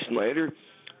legend Dee Snider?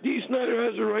 Dee Snider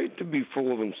has a right to be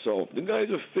full of himself. The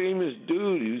guy's a famous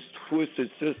dude. He's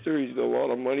Twisted Sister. He's got a lot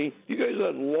of money. You guys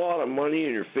got a lot of money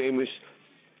and you're famous.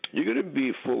 You're going to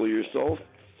be full of yourself.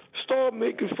 Stop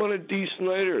making fun of Dee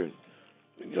Snider.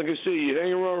 Like I say, you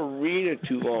hang around Arena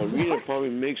too long. Arena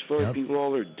probably makes fun of people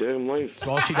all their damn life. That's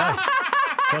all she does.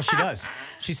 That's all she does.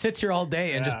 She sits here all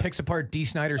day and just picks apart Dee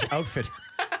Snider's outfit.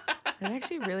 They're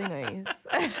actually really nice.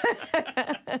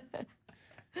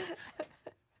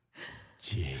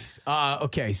 Jeez.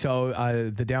 Okay, so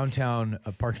the downtown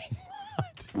parking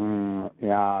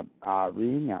lot.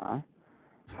 Rena,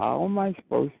 how am I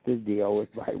supposed to deal with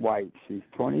my wife? She's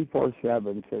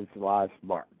 24/7 since last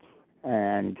March.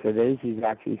 And today she's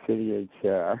actually sitting in a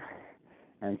chair,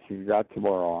 and she's got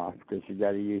tomorrow off because she's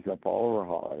got to use up all of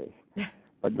her holidays.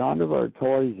 But none of our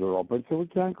toys are open, so we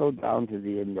can't go down to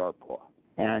the indoor pool.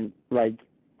 And,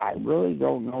 I really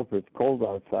don't know if it's cold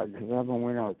outside because I haven't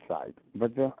went outside.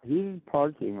 But the heated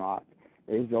parking lot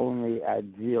is only at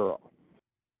 0.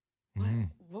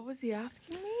 What was he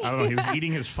asking me? I don't know. He was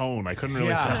eating his phone. I couldn't really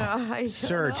tell. I don't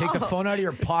Sir, take the know. phone out of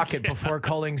your pocket before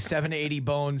calling 780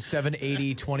 Bones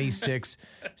 780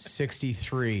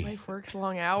 2663. Wife works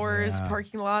long hours, Yeah.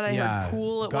 parking lot. I heard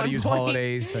pool at gotta one use point.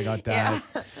 holidays. I got that.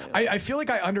 Yeah. I feel like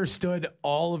I understood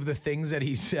all of the things that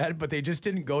he said, but they just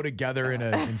didn't go together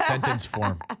in sentence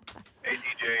form. Hey,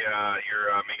 DJ,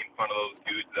 you're making fun of those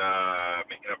dudes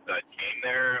making up that game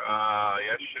there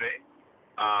yesterday.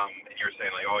 And you were saying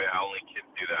like, oh yeah, only kids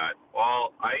do that.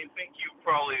 Well, I think you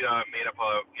probably made up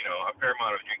a fair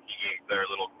amount of drinking games that are a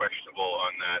little questionable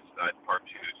on that part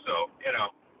too. So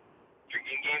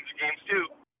drinking games are games too.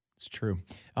 It's true.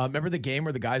 Remember the game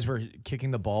where the guys were kicking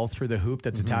the ball through the hoop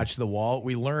that's attached to the wall?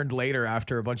 We learned later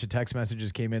after a bunch of text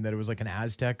messages came in that it was like an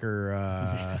Aztec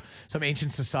or some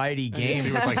ancient society game.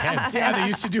 With like heads. Yeah, they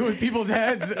used to do it with people's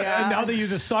heads. And now they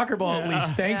use a soccer ball at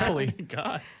least, thankfully.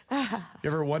 God. You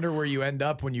ever wonder where you end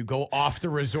up when you go off the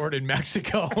resort in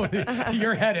Mexico?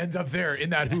 Your head ends up there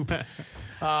in that hoop.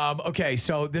 Okay,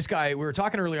 so this guy, we were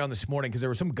talking earlier on this morning because there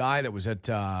was some guy that was at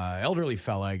elderly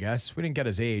fella, I guess. We didn't get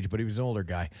his age, but he was an older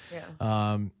guy.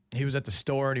 Yeah. He was at the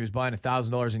store and he was buying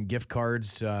 $1,000 in gift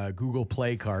cards, Google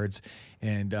Play cards.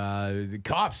 And the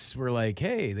cops were like,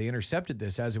 hey, they intercepted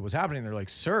this as it was happening. They're like,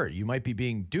 sir, you might be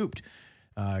being duped.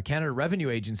 Canada Revenue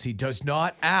Agency does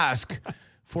not ask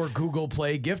for Google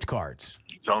Play gift cards.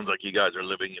 Sounds like you guys are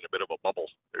living in a bit of a bubble.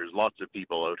 There's lots of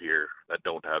people out here that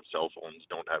don't have cell phones,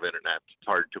 don't have internet. It's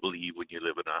hard to believe when you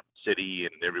live in a city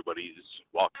and everybody's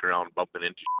walking around bumping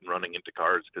into and running into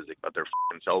cars because they got their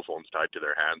fucking cell phones tied to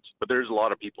their hands. But there's a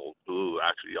lot of people who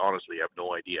actually honestly have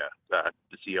no idea that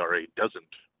the CRA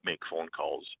doesn't make phone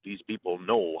calls. These people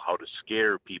know how to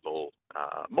scare people.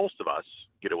 Most of us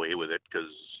get away with it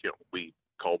because, we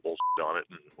call bullshit on it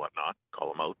and whatnot, call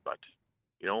them out, but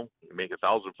you make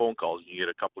 1,000 phone calls and you get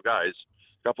a couple guys,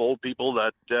 a couple old people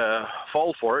that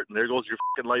fall for it, and there goes your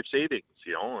fucking life savings,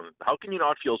 And how can you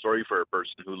not feel sorry for a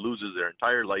person who loses their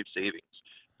entire life savings?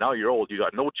 Now you're old, you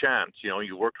got no chance,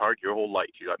 you worked hard your whole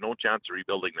life, you got no chance of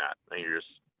rebuilding that, and you're just,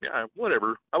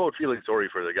 whatever. How about feeling sorry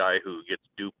for the guy who gets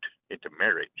duped into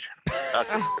marriage? That's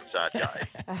a sad guy.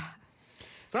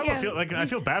 So I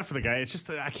feel bad for the guy. It's just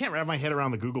that I can't wrap my head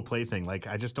around the Google Play thing. Like,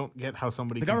 I just don't get how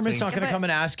somebody. The government's not going to come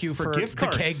and ask you for gift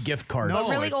cards. the keg gift cards. But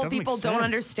really old people don't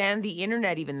understand the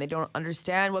internet even. They don't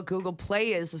understand what Google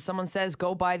Play is. So someone says,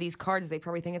 go buy these cards. They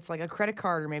probably think it's like a credit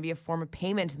card or maybe a form of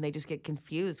payment, and they just get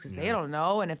confused because they don't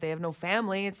know. And if they have no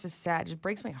family, it's just sad. It just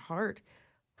breaks my heart.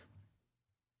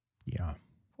 Yeah.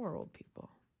 Poor old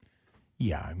people.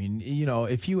 Yeah, I mean,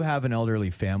 if you have an elderly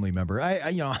family member,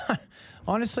 I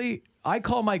honestly, I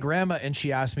call my grandma and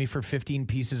she asks me for 15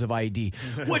 pieces of ID.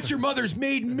 What's your mother's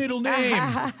maiden middle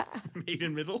name?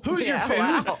 Maiden middle? Who's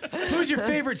your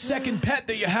favorite second pet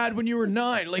that you had when you were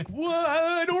 9? Like, what?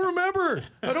 I don't remember.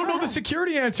 I don't know the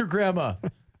security answer, Grandma.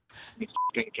 These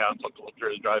fucking Catholic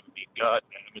culture is driving me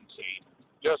goddamn insane.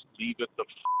 Just leave it the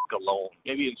fuck alone.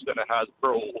 Maybe instead of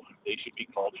Hasbro, they should be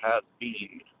called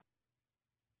Has-Been.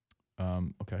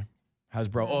 Okay.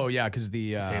 Hasbro. Oh, yeah, because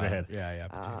the... potato head. Yeah,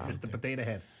 potato It's the potato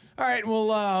head. All right,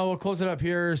 we'll close it up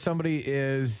here. Somebody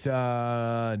is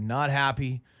not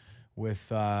happy with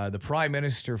the Prime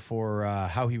Minister for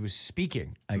how he was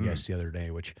speaking, I guess, the other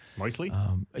day, which... Moistly?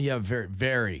 Yeah, very,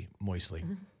 very moistly.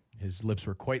 His lips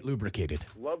were quite lubricated.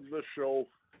 Love the show.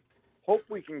 Hope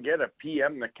we can get a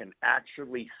PM that can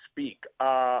actually speak.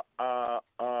 May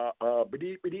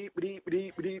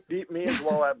as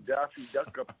well have Daffy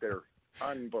Duck up there.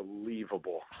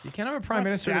 Unbelievable. You can't have a Prime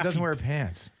Minister that doesn't wear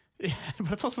pants. Yeah,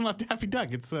 but it's also not Daffy Duck.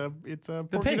 It's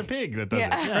Porky the Pig that does it.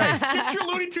 Yeah. Right. Get your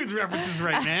Looney Tunes references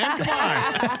right, man. Come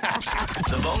on.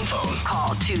 The Bone Phone.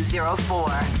 Call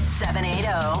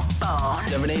 204-780-BONE.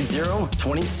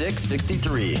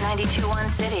 780-2663. 921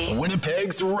 City.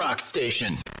 Winnipeg's Rock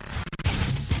Station.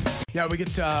 Yeah, we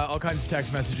get all kinds of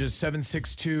text messages,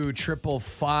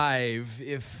 762-555.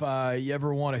 If you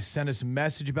ever want to send us a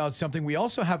message about something, we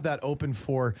also have that open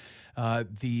for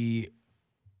the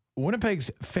Winnipeg's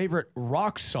favorite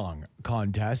rock song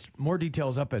contest. More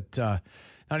details up at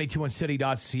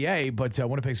 921city.ca, but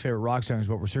Winnipeg's favorite rock song is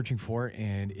what we're searching for,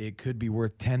 and it could be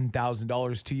worth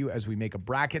 $10,000 to you as we make a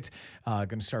bracket. Going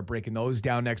to start breaking those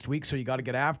down next week, so you got to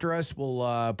get after us.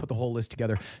 We'll put the whole list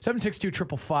together.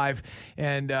 762-555,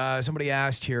 and somebody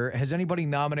asked here, has anybody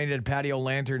nominated Patio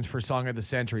Lanterns for Song of the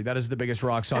Century? That is the biggest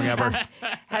rock song ever.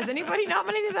 Has anybody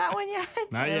nominated that one yet?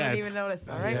 Not I yet. haven't even noticed.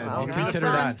 All right, well, now consider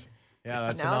it's on. that. Yeah,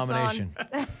 that's Now a nomination.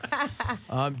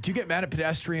 Do you get mad at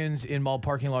pedestrians in mall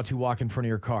parking lots who walk in front of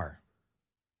your car?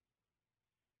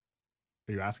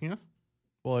 Are you asking us?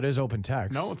 Well, it is open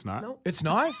text. No, it's not. Nope. It's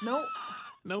not? No.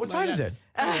 No, What not time is yet. it?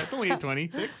 It's only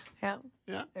 8:26. Yeah.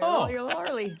 Yeah. You're a little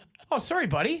early. Oh, sorry,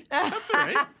 buddy. That's all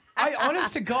right. I,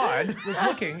 honest to God, was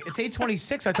looking. It's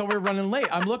 8:26. I thought we were running late.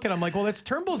 I'm looking. I'm like, well, that's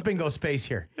Turnbull's bingo space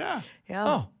here. Yeah. Yeah.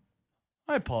 Oh,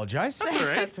 I apologize. That's all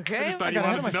right. That's okay. I just thought I you got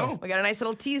ahead wanted of to know. myself. We got a nice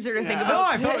little teaser to think No,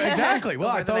 about. I thought exactly. Well,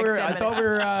 over I the thought next we 10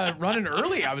 were minutes. running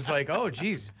early. I was like, oh,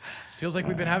 geez, it feels like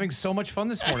we've been having so much fun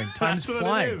this morning. Time's That's what it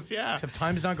flying. is, yeah. Except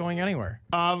time's not going anywhere.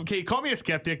 Okay, call me a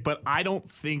skeptic, but I don't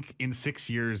think in 6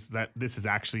 years that this is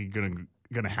actually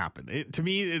gonna happen. To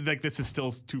me, like this is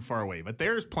still too far away. But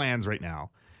there's plans right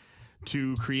now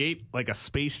to create like a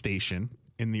space station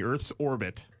in the Earth's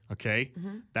orbit. Okay,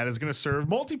 that is going to serve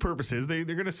multi-purposes. They're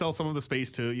going to sell some of the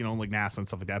space to like NASA and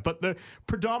stuff like that. But the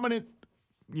predominant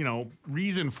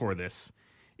reason for this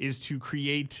is to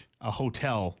create a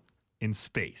hotel in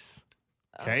space.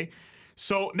 Okay.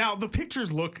 So now the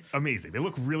pictures look amazing. They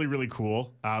look really, really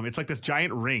cool. It's like this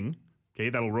giant ring, okay,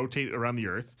 that'll rotate around the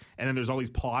Earth, and then there's all these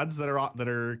pods that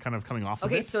are kind of coming off of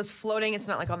Okay, it. so it's floating. It's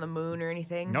not like on the moon or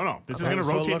anything. No, this is Okay, going to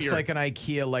so rotate it looks the Earth. like an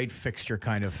IKEA light fixture,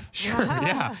 kind of. Sure,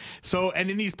 yeah. So,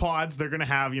 and in these pods, they're going to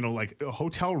have like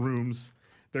hotel rooms.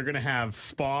 They're going to have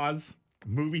spas,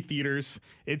 movie theaters.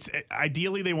 It's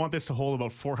ideally they want this to hold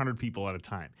about 400 people at a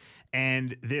time,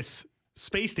 and this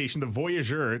space station, the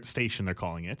Voyager station, they're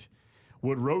calling it,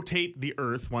 would rotate the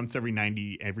Earth once every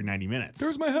 90 minutes.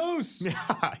 There's my house.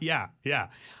 Yeah.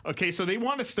 Okay, so they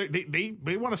want to start. They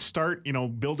want to start.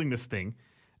 Building this thing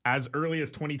as early as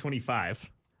 2025,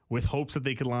 with hopes that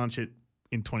they could launch it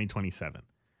in 2027.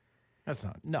 That's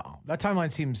not. No, that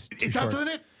timeline seems too short. Doesn't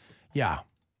it?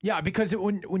 Yeah, because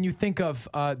when you think of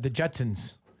the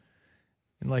Jetsons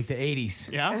in like the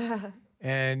 80s. Yeah.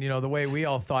 And, the way we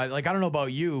all thought, like, I don't know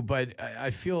about you, but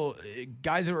I feel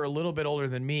guys that were a little bit older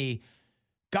than me,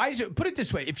 guys, put it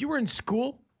this way. If you were in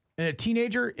school and a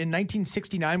teenager in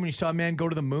 1969 when you saw a man go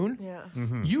to the moon,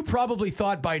 you probably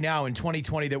thought by now in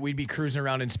 2020 that we'd be cruising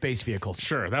around in space vehicles.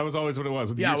 Sure, that was always what it was.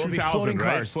 With the Yeah, year we'll be 2000, floating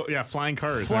right? cars. Flying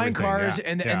cars. Flying cars, Yeah.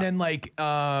 and then like,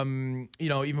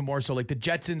 even more so, like the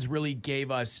Jetsons really gave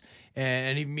us,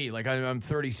 and even me, like I'm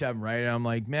 37, right? And I'm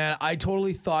like, man, I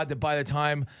totally thought that by the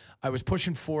time I was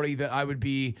pushing 40 that I would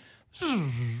be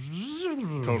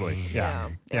Totally. Yeah.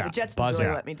 The Jetsons Buzzing.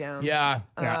 really let me down. Yeah.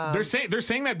 They're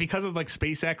saying that because of like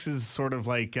SpaceX is sort of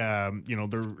like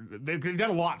they've done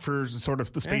a lot for sort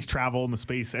of the space travel and the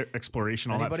space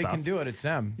exploration, all Anybody that stuff. can do it. It's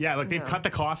them. Yeah, like they've cut the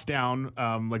cost down,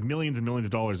 like millions and millions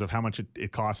of dollars of how much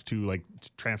it costs to like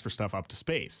transfer stuff up to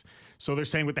space. So they're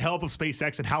saying with the help of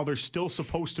SpaceX and how they're still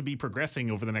supposed to be progressing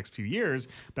over the next few years,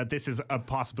 that this is a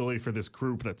possibility for this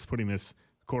group that's putting this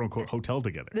quote unquote hotel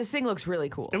together. This thing looks really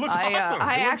cool. It looks awesome.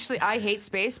 I hate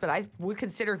space, but I would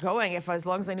consider going as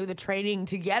long as I knew the training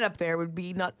to get up there would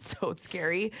be not so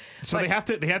scary. So they had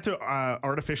to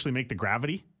artificially make the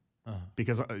gravity.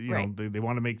 Because they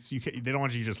want to make they don't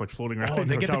want you just like floating around in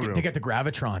the hotel room. They get the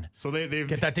gravitron. So they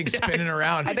get that thing spinning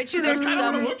around. I bet you there's That's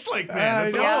some. what it looks like, man.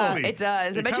 That's Yeah, honestly, it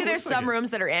does. I bet you kinda there's looks like some it.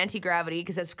 rooms that are anti-gravity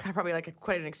because that's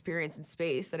quite an experience in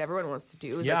space that everyone wants to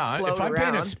do. Is Yeah, like float if I'm around.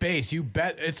 paying a space, you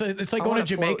bet it's like going to wanna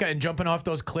Jamaica float. and jumping off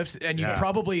those cliffs, and you Yeah.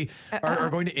 probably are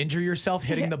going to injure yourself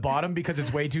hitting the bottom because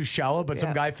it's way too shallow. But some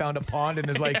Yeah. guy found a pond and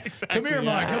is like, exactly. "Come here,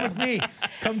 man, come with me,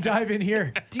 come dive in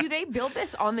here." Do they build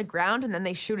this on the ground and then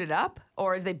they shoot it up,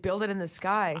 or is they build it in the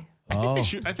sky? I think they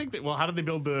shoot. I think that. Well, how did they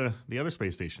build the other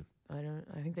space station?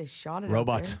 I think they shot it. out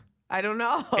Robots. there. I don't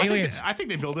know. Aliens. I think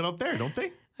they build it up there, don't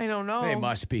they? I don't know. They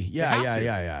must be. They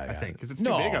Yeah. I think because it's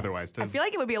too big otherwise. I feel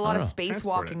like it would be a lot of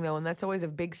Transport spacewalking though, and that's always a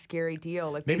big scary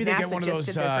deal. Like Maybe they get NASA one of just those,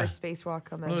 did their first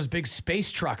spacewalk on that. One of those big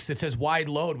space trucks that says wide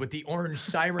load with the orange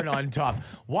siren on top.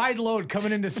 Wide load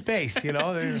coming into space, you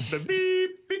know? the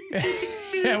beep, beep, beep,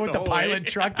 Yeah, with the whole pilot way.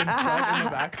 truck in front and in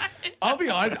the back. I'll be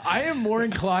honest, I am more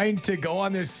inclined to go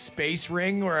on this space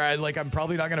ring where I'm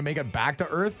probably not going to make it back to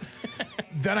Earth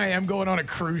than I am going on a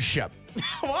cruise ship.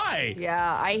 Why?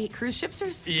 Yeah, cruise ships are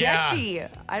sketchy.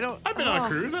 I've been on a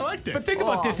cruise. I liked it. But think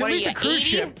about this. At what are least a you, cruise 80?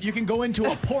 ship, you can go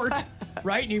into a port,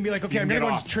 right? And you can be like, okay, You I'm can going to get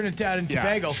go off. to Trinidad and Yeah,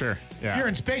 Tobago. sure, yeah. You're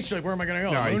in space. You're like, where am I going to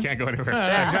go? No, you Moon? can't go anywhere.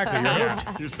 No, exactly. You're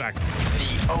hooked. You're stuck.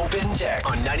 The Open Deck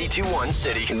on 92.1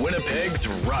 City, Winnipeg's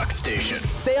rock station.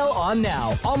 Sale on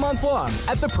now, all month long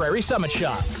at the Prairie Summit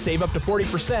Shop. Save up to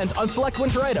 40% on select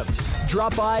winter items.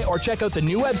 Drop by or check out the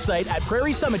new website at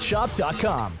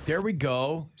prairiesummitshop.com. There we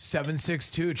go.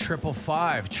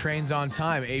 762-555. Trains on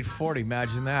time. 840.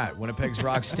 Imagine that. Winnipeg's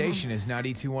rock station is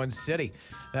 92.1 City.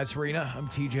 That's Rena. I'm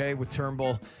TJ with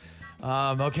Turnbull.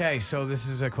 Okay, so this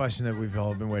is a question that we've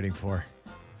all been waiting for.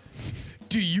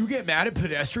 Do you get mad at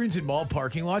pedestrians in mall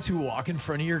parking lots who walk in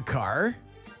front of your car?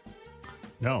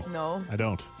 No. No. I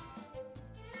don't.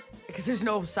 Because there's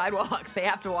no sidewalks. They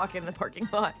have to walk in the parking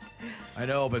lot. I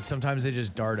know, but sometimes they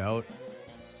just dart out.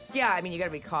 Yeah, I mean, you got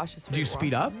to be cautious. when Do you you're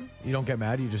speed up? walking. You don't get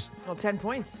mad? You just... Well, 10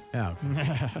 points. Yeah.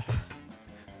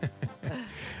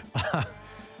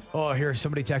 Oh, here,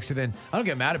 somebody texted in. I don't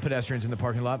get mad at pedestrians in the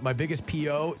parking lot. My biggest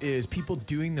PO is people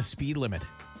doing the speed limit.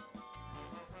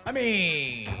 I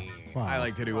mean, I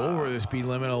like to do over the speed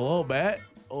limit a little bit.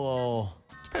 A little.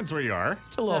 Depends where you are.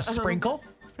 It's a little sprinkle.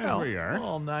 Depends where you are. A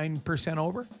little 9%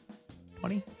 over.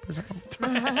 20%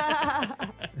 over.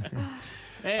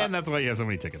 And that's why you have so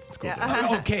many tickets in school.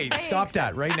 Okay, stop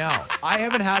that right now. I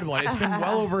haven't had one. It's been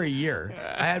well over a year.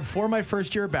 I had 4 my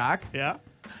first year back. Yeah.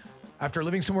 After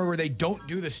living somewhere where they don't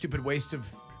do the stupid waste of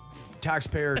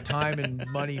taxpayer time and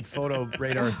money photo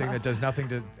radar thing that does nothing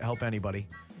to help anybody.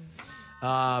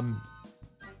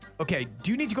 Okay,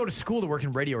 do you need to go to school to work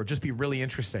in radio or just be really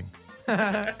interesting?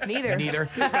 Neither. Neither.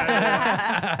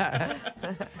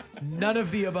 None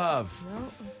of the above.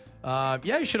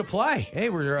 Yeah, you should apply. Hey,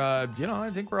 we're, I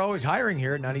think we're always hiring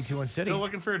here at 92.1 City. Still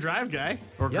looking for a drive guy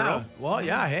or girl. Well,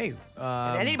 yeah, hey.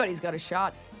 And anybody's got a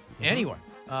shot. Anyone.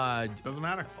 Doesn't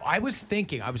matter. I was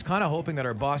kind of hoping that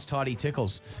our boss, Toddy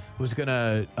Tickles, was going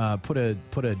to put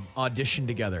an audition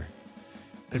together.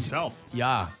 Himself.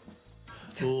 Yeah.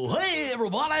 Hey,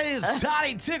 everybody, it's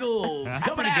Toddy Tickles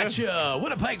coming at you.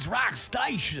 Winnipeg's Rock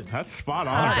Station. That's spot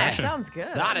on. That sounds good.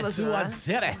 92.1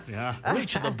 City. Yeah.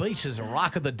 Reaching the beaches and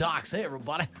rocking the docks. Hey,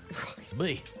 everybody. It's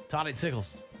me, Toddy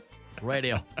Tickles.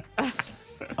 Radio.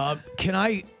 Can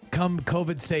I come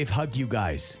COVID safe hug you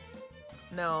guys?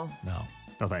 No.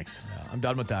 No, thanks. Yeah, I'm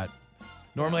done with that.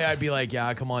 Normally, I'd be like,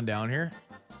 yeah, come on down here.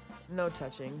 No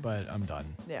touching. But I'm done.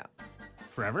 Yeah.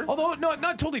 Forever? Although, no,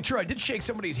 not totally true. I did shake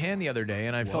somebody's hand the other day,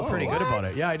 and I felt pretty good about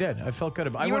it. Yeah, I did. I felt good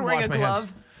about it. You were wearing a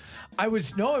glove? It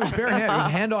was bare hand. It was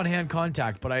hand-on-hand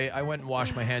contact, but I went and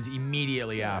washed my hands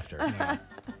immediately after.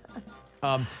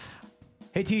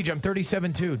 Hey, Tej, I'm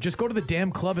 37 too. Just go to the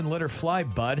damn club and let her fly,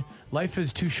 bud. Life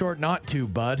is too short not to,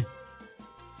 bud.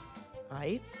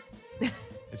 Right?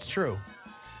 It's true.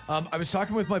 I was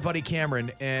talking with my buddy Cameron,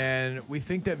 and we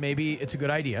think that maybe it's a good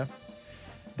idea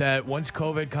that once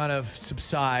COVID kind of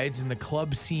subsides and the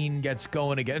club scene gets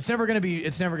going again, it's never going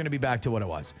to be back to what it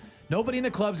was. Nobody in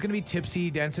the club's going to be tipsy,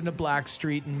 dancing to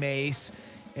Blackstreet and Mace.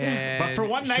 And but for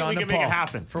one night, Sean we can Paul. make it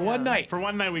happen. For one night. For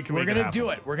one night, we can We're make it happen. do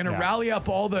it. We're going to rally up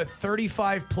all the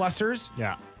 35-plussers.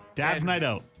 Yeah. Dad's night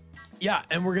out. Yeah,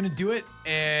 and we're going to do it,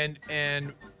 and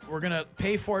we're going to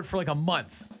pay for it for like a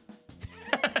month.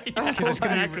 It's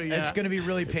going to be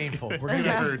really painful. We're going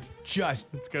to hurt.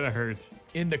 It's going to hurt.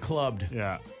 In the club.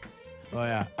 Yeah. Oh,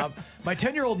 yeah. My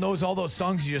 10-year-old knows all those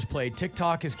songs you just played.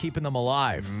 TikTok is keeping them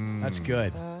alive. That's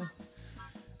good.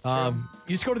 You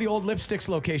just go to the old Lipsticks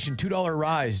location, $2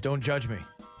 rise. Don't judge me.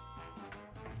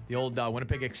 The old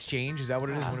Winnipeg Exchange. Is that what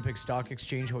it is? Winnipeg Stock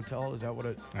Exchange Hotel. Is that what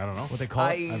I don't know. What they call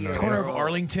it? Corner of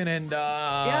Arlington and it's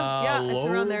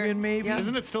around there. Logan, maybe. Yeah.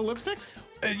 Isn't it still Lipsticks?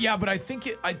 Yeah, but I think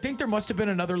there must have been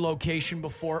another location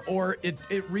before, or it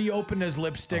reopened as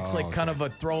Lipsticks, kind of a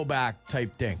throwback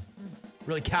type thing.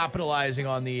 Really capitalizing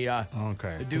on the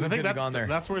the dudes that have gone there.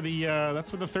 That's where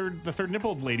the third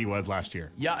nipple lady was last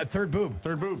year. Yeah, third boob.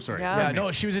 Sorry. Yeah,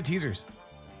 no, she was at Teasers.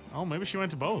 Oh, maybe she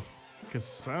went to both.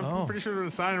 Because I'm pretty sure there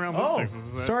was a sign around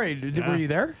Lipsticks. Sorry. Were you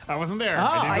there? I wasn't there. Oh,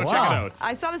 I didn't go check it out.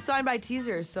 I saw the sign by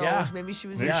Teasers, so maybe she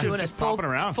was just doing just a full, popping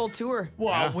around. full tour.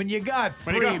 Well, when you got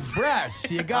three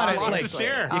breasts, you got lots to to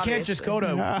share. You can't just go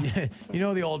to, you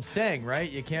know the old saying,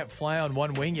 right? You can't fly on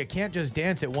one wing. You can't just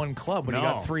dance at one club when you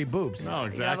got three boobs. No,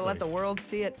 exactly. You got to let the world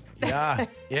see it. Yeah,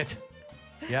 it's,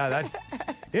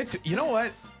 you know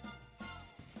what?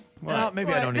 Well,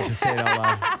 maybe I don't need to say it out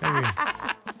loud. Maybe.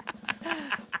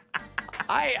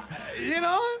 I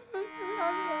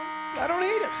don't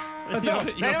hate it. That's all.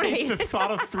 You don't hate the thought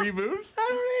of three boobs? I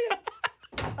don't hate it.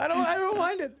 I don't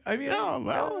mind it. I mean, I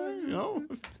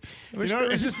wish there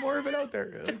was just more of it out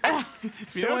there.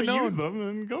 If you don't use them,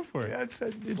 then go for it. Yeah, it's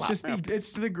just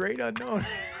it's the great unknown.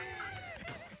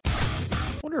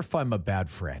 I wonder if I'm a bad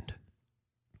friend.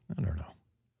 I don't know.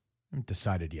 I haven't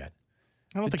decided yet.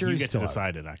 I don't think you get to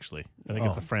decide it, actually. I think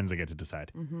it's the friends that get to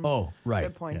decide. Mm-hmm. Oh, right.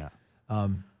 Good point. Yeah.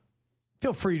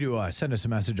 Feel free to send us a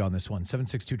message on this one,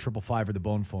 762-555 or the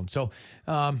Bone Phone. So,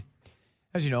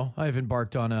 as you know, I've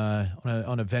embarked on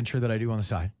a venture that I do on the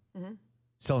side,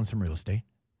 selling some real estate.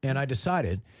 And I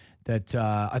decided that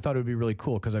I thought it would be really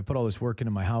cool because I put all this work into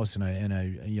my house and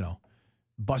I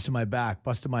busted my back,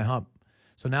 busted my hump.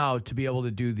 So now to be able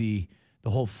to do the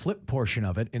whole flip portion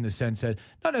of it, in the sense that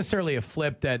not necessarily a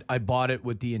flip that I bought it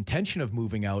with the intention of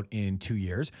moving out in 2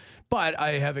 years, but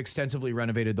I have extensively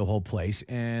renovated the whole place,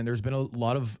 and there's been a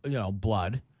lot of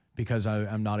blood because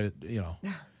I'm not I'm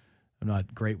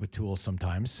not great with tools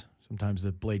sometimes. Sometimes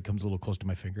the blade comes a little close to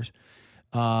my fingers,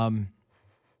 but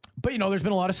there's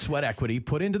been a lot of sweat equity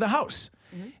put into the house,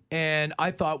 and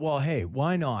I thought, well, hey,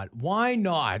 why not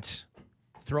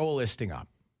throw a listing up?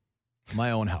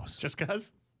 my own house. Just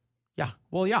because? Yeah.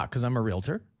 Well, yeah, because I'm a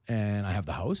realtor and I have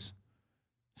the house.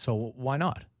 So why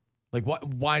not? Like,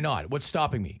 why not? What's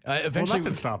stopping me? Eventually,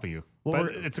 nothing's stopping you. Well,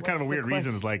 but it's a kind of a weird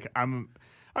reason. It's like, I'm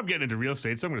getting into real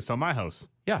estate, so I'm going to sell my house.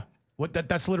 Yeah.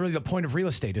 That's literally the point of real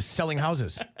estate is selling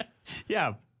houses.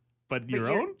 Yeah. But your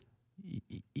own?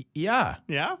 Yeah.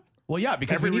 Yeah? Well, yeah,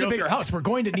 because we need a bigger house. We're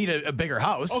going to need a bigger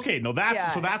house. Okay, no,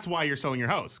 that's why you're selling your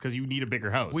house, because you need a bigger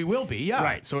house. We will be, yeah.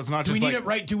 Right, so it's not do just we like... need it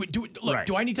right? Look,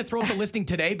 do I need to throw out the listing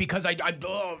today because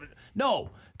no.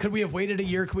 Could we have waited a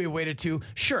year? Could we have waited 2?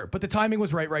 Sure, but the timing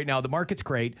was right now. The market's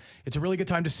great. It's a really good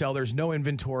time to sell. There's no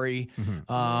inventory.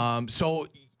 Mm-hmm. So,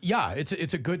 yeah,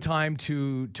 it's a good time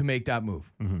to make that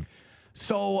move. Mm-hmm.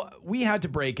 So we had to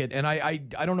break it, and I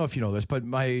don't know if you know this, but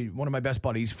one of my best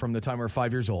buddies from the time we were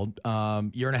 5 years old,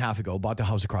 year and a half ago, bought the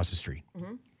house across the street,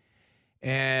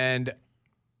 and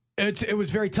it was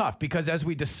very tough because as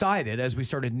we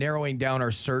started narrowing down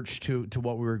our search to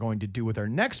what we were going to do with our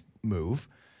next move,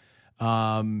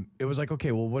 it was like,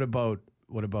 okay, well, what about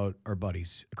our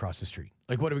buddies across the street?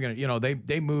 Like, what are we going to,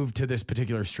 they moved to this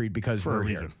particular street because For a we're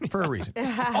reason. here. For a reason.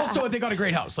 Also, they got a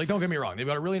great house. Like, don't get me wrong. They've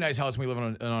got a really nice house and we live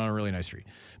on a really nice street.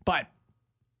 But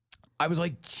I was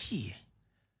like, gee,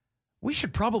 we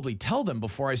should probably tell them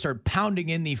before I start pounding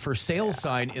in the for sale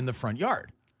sign in the front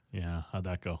yard. Yeah, how'd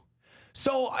that go?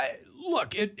 So,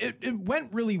 look, it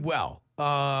went really well.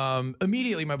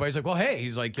 Immediately, my buddy's like, well, hey,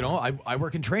 he's like, I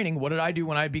work in training. What did I do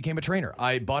when I became a trainer?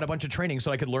 I bought a bunch of training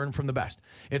so I could learn from the best.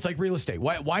 It's like real estate.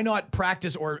 Why not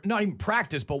practice, or not even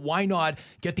practice, but why not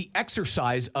get the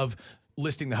exercise of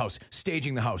listing the house,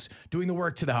 staging the house, doing the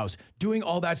work to the house, doing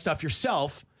all that stuff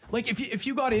yourself? Like if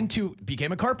you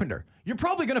became a carpenter, you're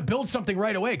probably going to build something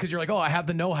right away because you're like, oh, I have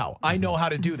the know-how. I know how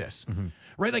to do this.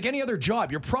 Right? Like any other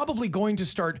job, you're probably going to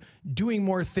start doing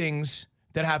more things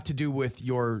that have to do with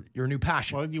your new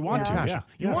passion. Well, you want to. Yeah.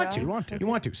 You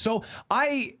want to. So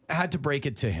I had to break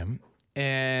it to him,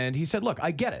 and he said, look,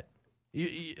 I get it.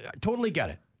 I totally get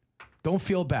it. Don't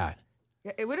feel bad.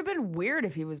 Yeah, it would have been weird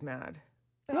if he was mad.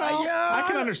 I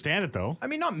can understand it, though. I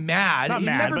mean, not mad. Not He'd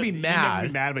mad, never but be mad. He'd never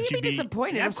be mad, but He'd you'd be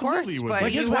disappointed, of course, absolutely would. but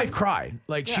Like his you wife have- cried.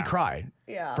 Like she cried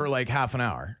for like half an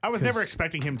hour. I was never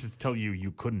expecting him to tell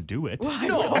you couldn't do it.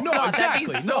 No, exactly. That'd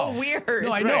be so weird.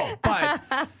 No, I know. But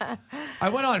I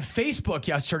went on Facebook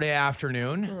yesterday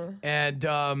afternoon, and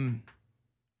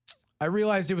I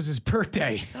realized it was his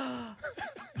birthday.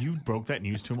 You broke that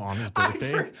news to him on his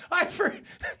birthday?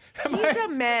 He's a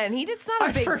man. It's not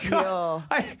a big deal.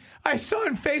 I saw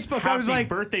on Facebook. Happy I was like,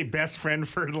 birthday best friend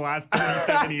for the last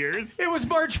 37 years. It was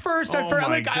March 1st. Oh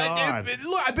my God.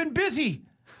 Look, I've been busy.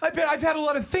 I've had a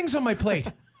lot of things on my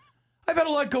plate. I've had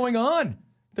a lot going on.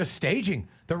 The staging,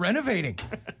 the renovating,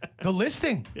 the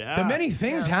listing, the many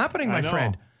things happening, my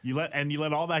friend. You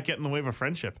let all that get in the way of a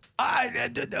friendship.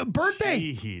 Birthday,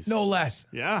 Jeez. no less.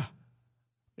 Yeah.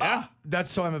 Yeah.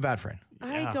 That's so I'm a bad friend.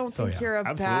 I don't So, think yeah. you're a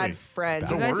Absolutely. bad friend.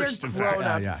 The You guys worst, are in fact.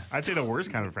 grown-ups. I'd say the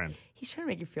worst kind of friend. He's trying to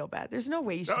make you feel bad. There's no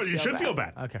way you should No, you should feel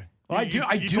bad. Okay. Well, I do.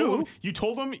 I do. You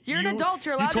told him You're an adult.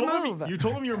 You're allowed to move. You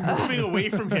told him you're moving away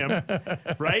from him,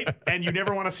 right? And you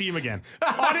never want to see him again.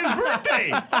 On his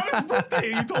birthday. On his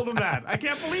birthday, you told him that. I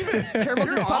can't believe it. Turbo's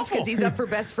You're is pumped awful. because he's up for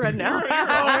best friend now. You're an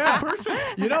awful person.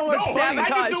 You know what's No, funny? I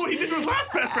just know what he did to his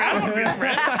last best friend. I don't want to be his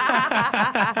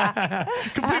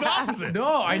friend. Complete opposite.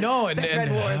 No, I know. And, Best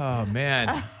friend wars. Oh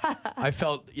man, I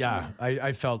felt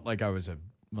I felt like I was a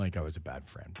bad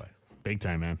friend, but. Big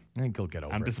time, man. I think he'll get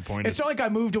over it. I'm disappointed. It's not like I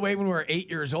moved away when we were 8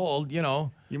 years old, You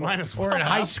might as well. or in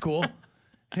high school.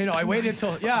 I waited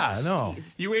till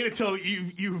You waited till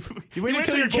you waited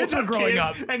till your both kids were have growing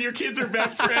kids up. and your kids are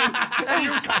best friends, and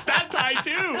you cut that tie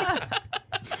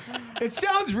too. It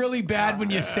sounds really bad when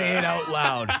you say it out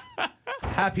loud.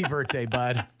 Happy birthday,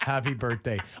 bud. Happy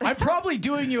birthday. I'm probably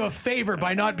doing you a favor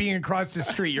by not being across the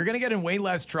street. You're going to get in way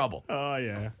less trouble. Oh,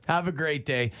 yeah. Have a great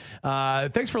day.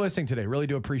 Thanks for listening today. Really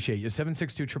do appreciate you.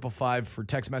 762-555 for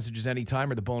text messages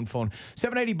anytime, or the Bone phone.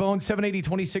 780-BONE,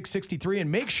 780-2663.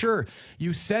 And make sure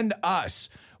you send us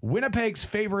Winnipeg's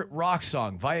favorite rock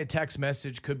song via text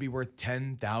message. Could be worth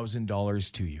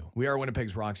 $10,000 to you. We are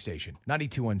Winnipeg's rock station,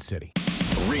 92.1 City.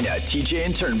 Rena, TJ,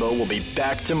 and Turnbow will be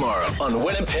back tomorrow on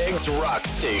Winnipeg's Rock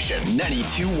Station,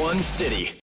 92.1 City.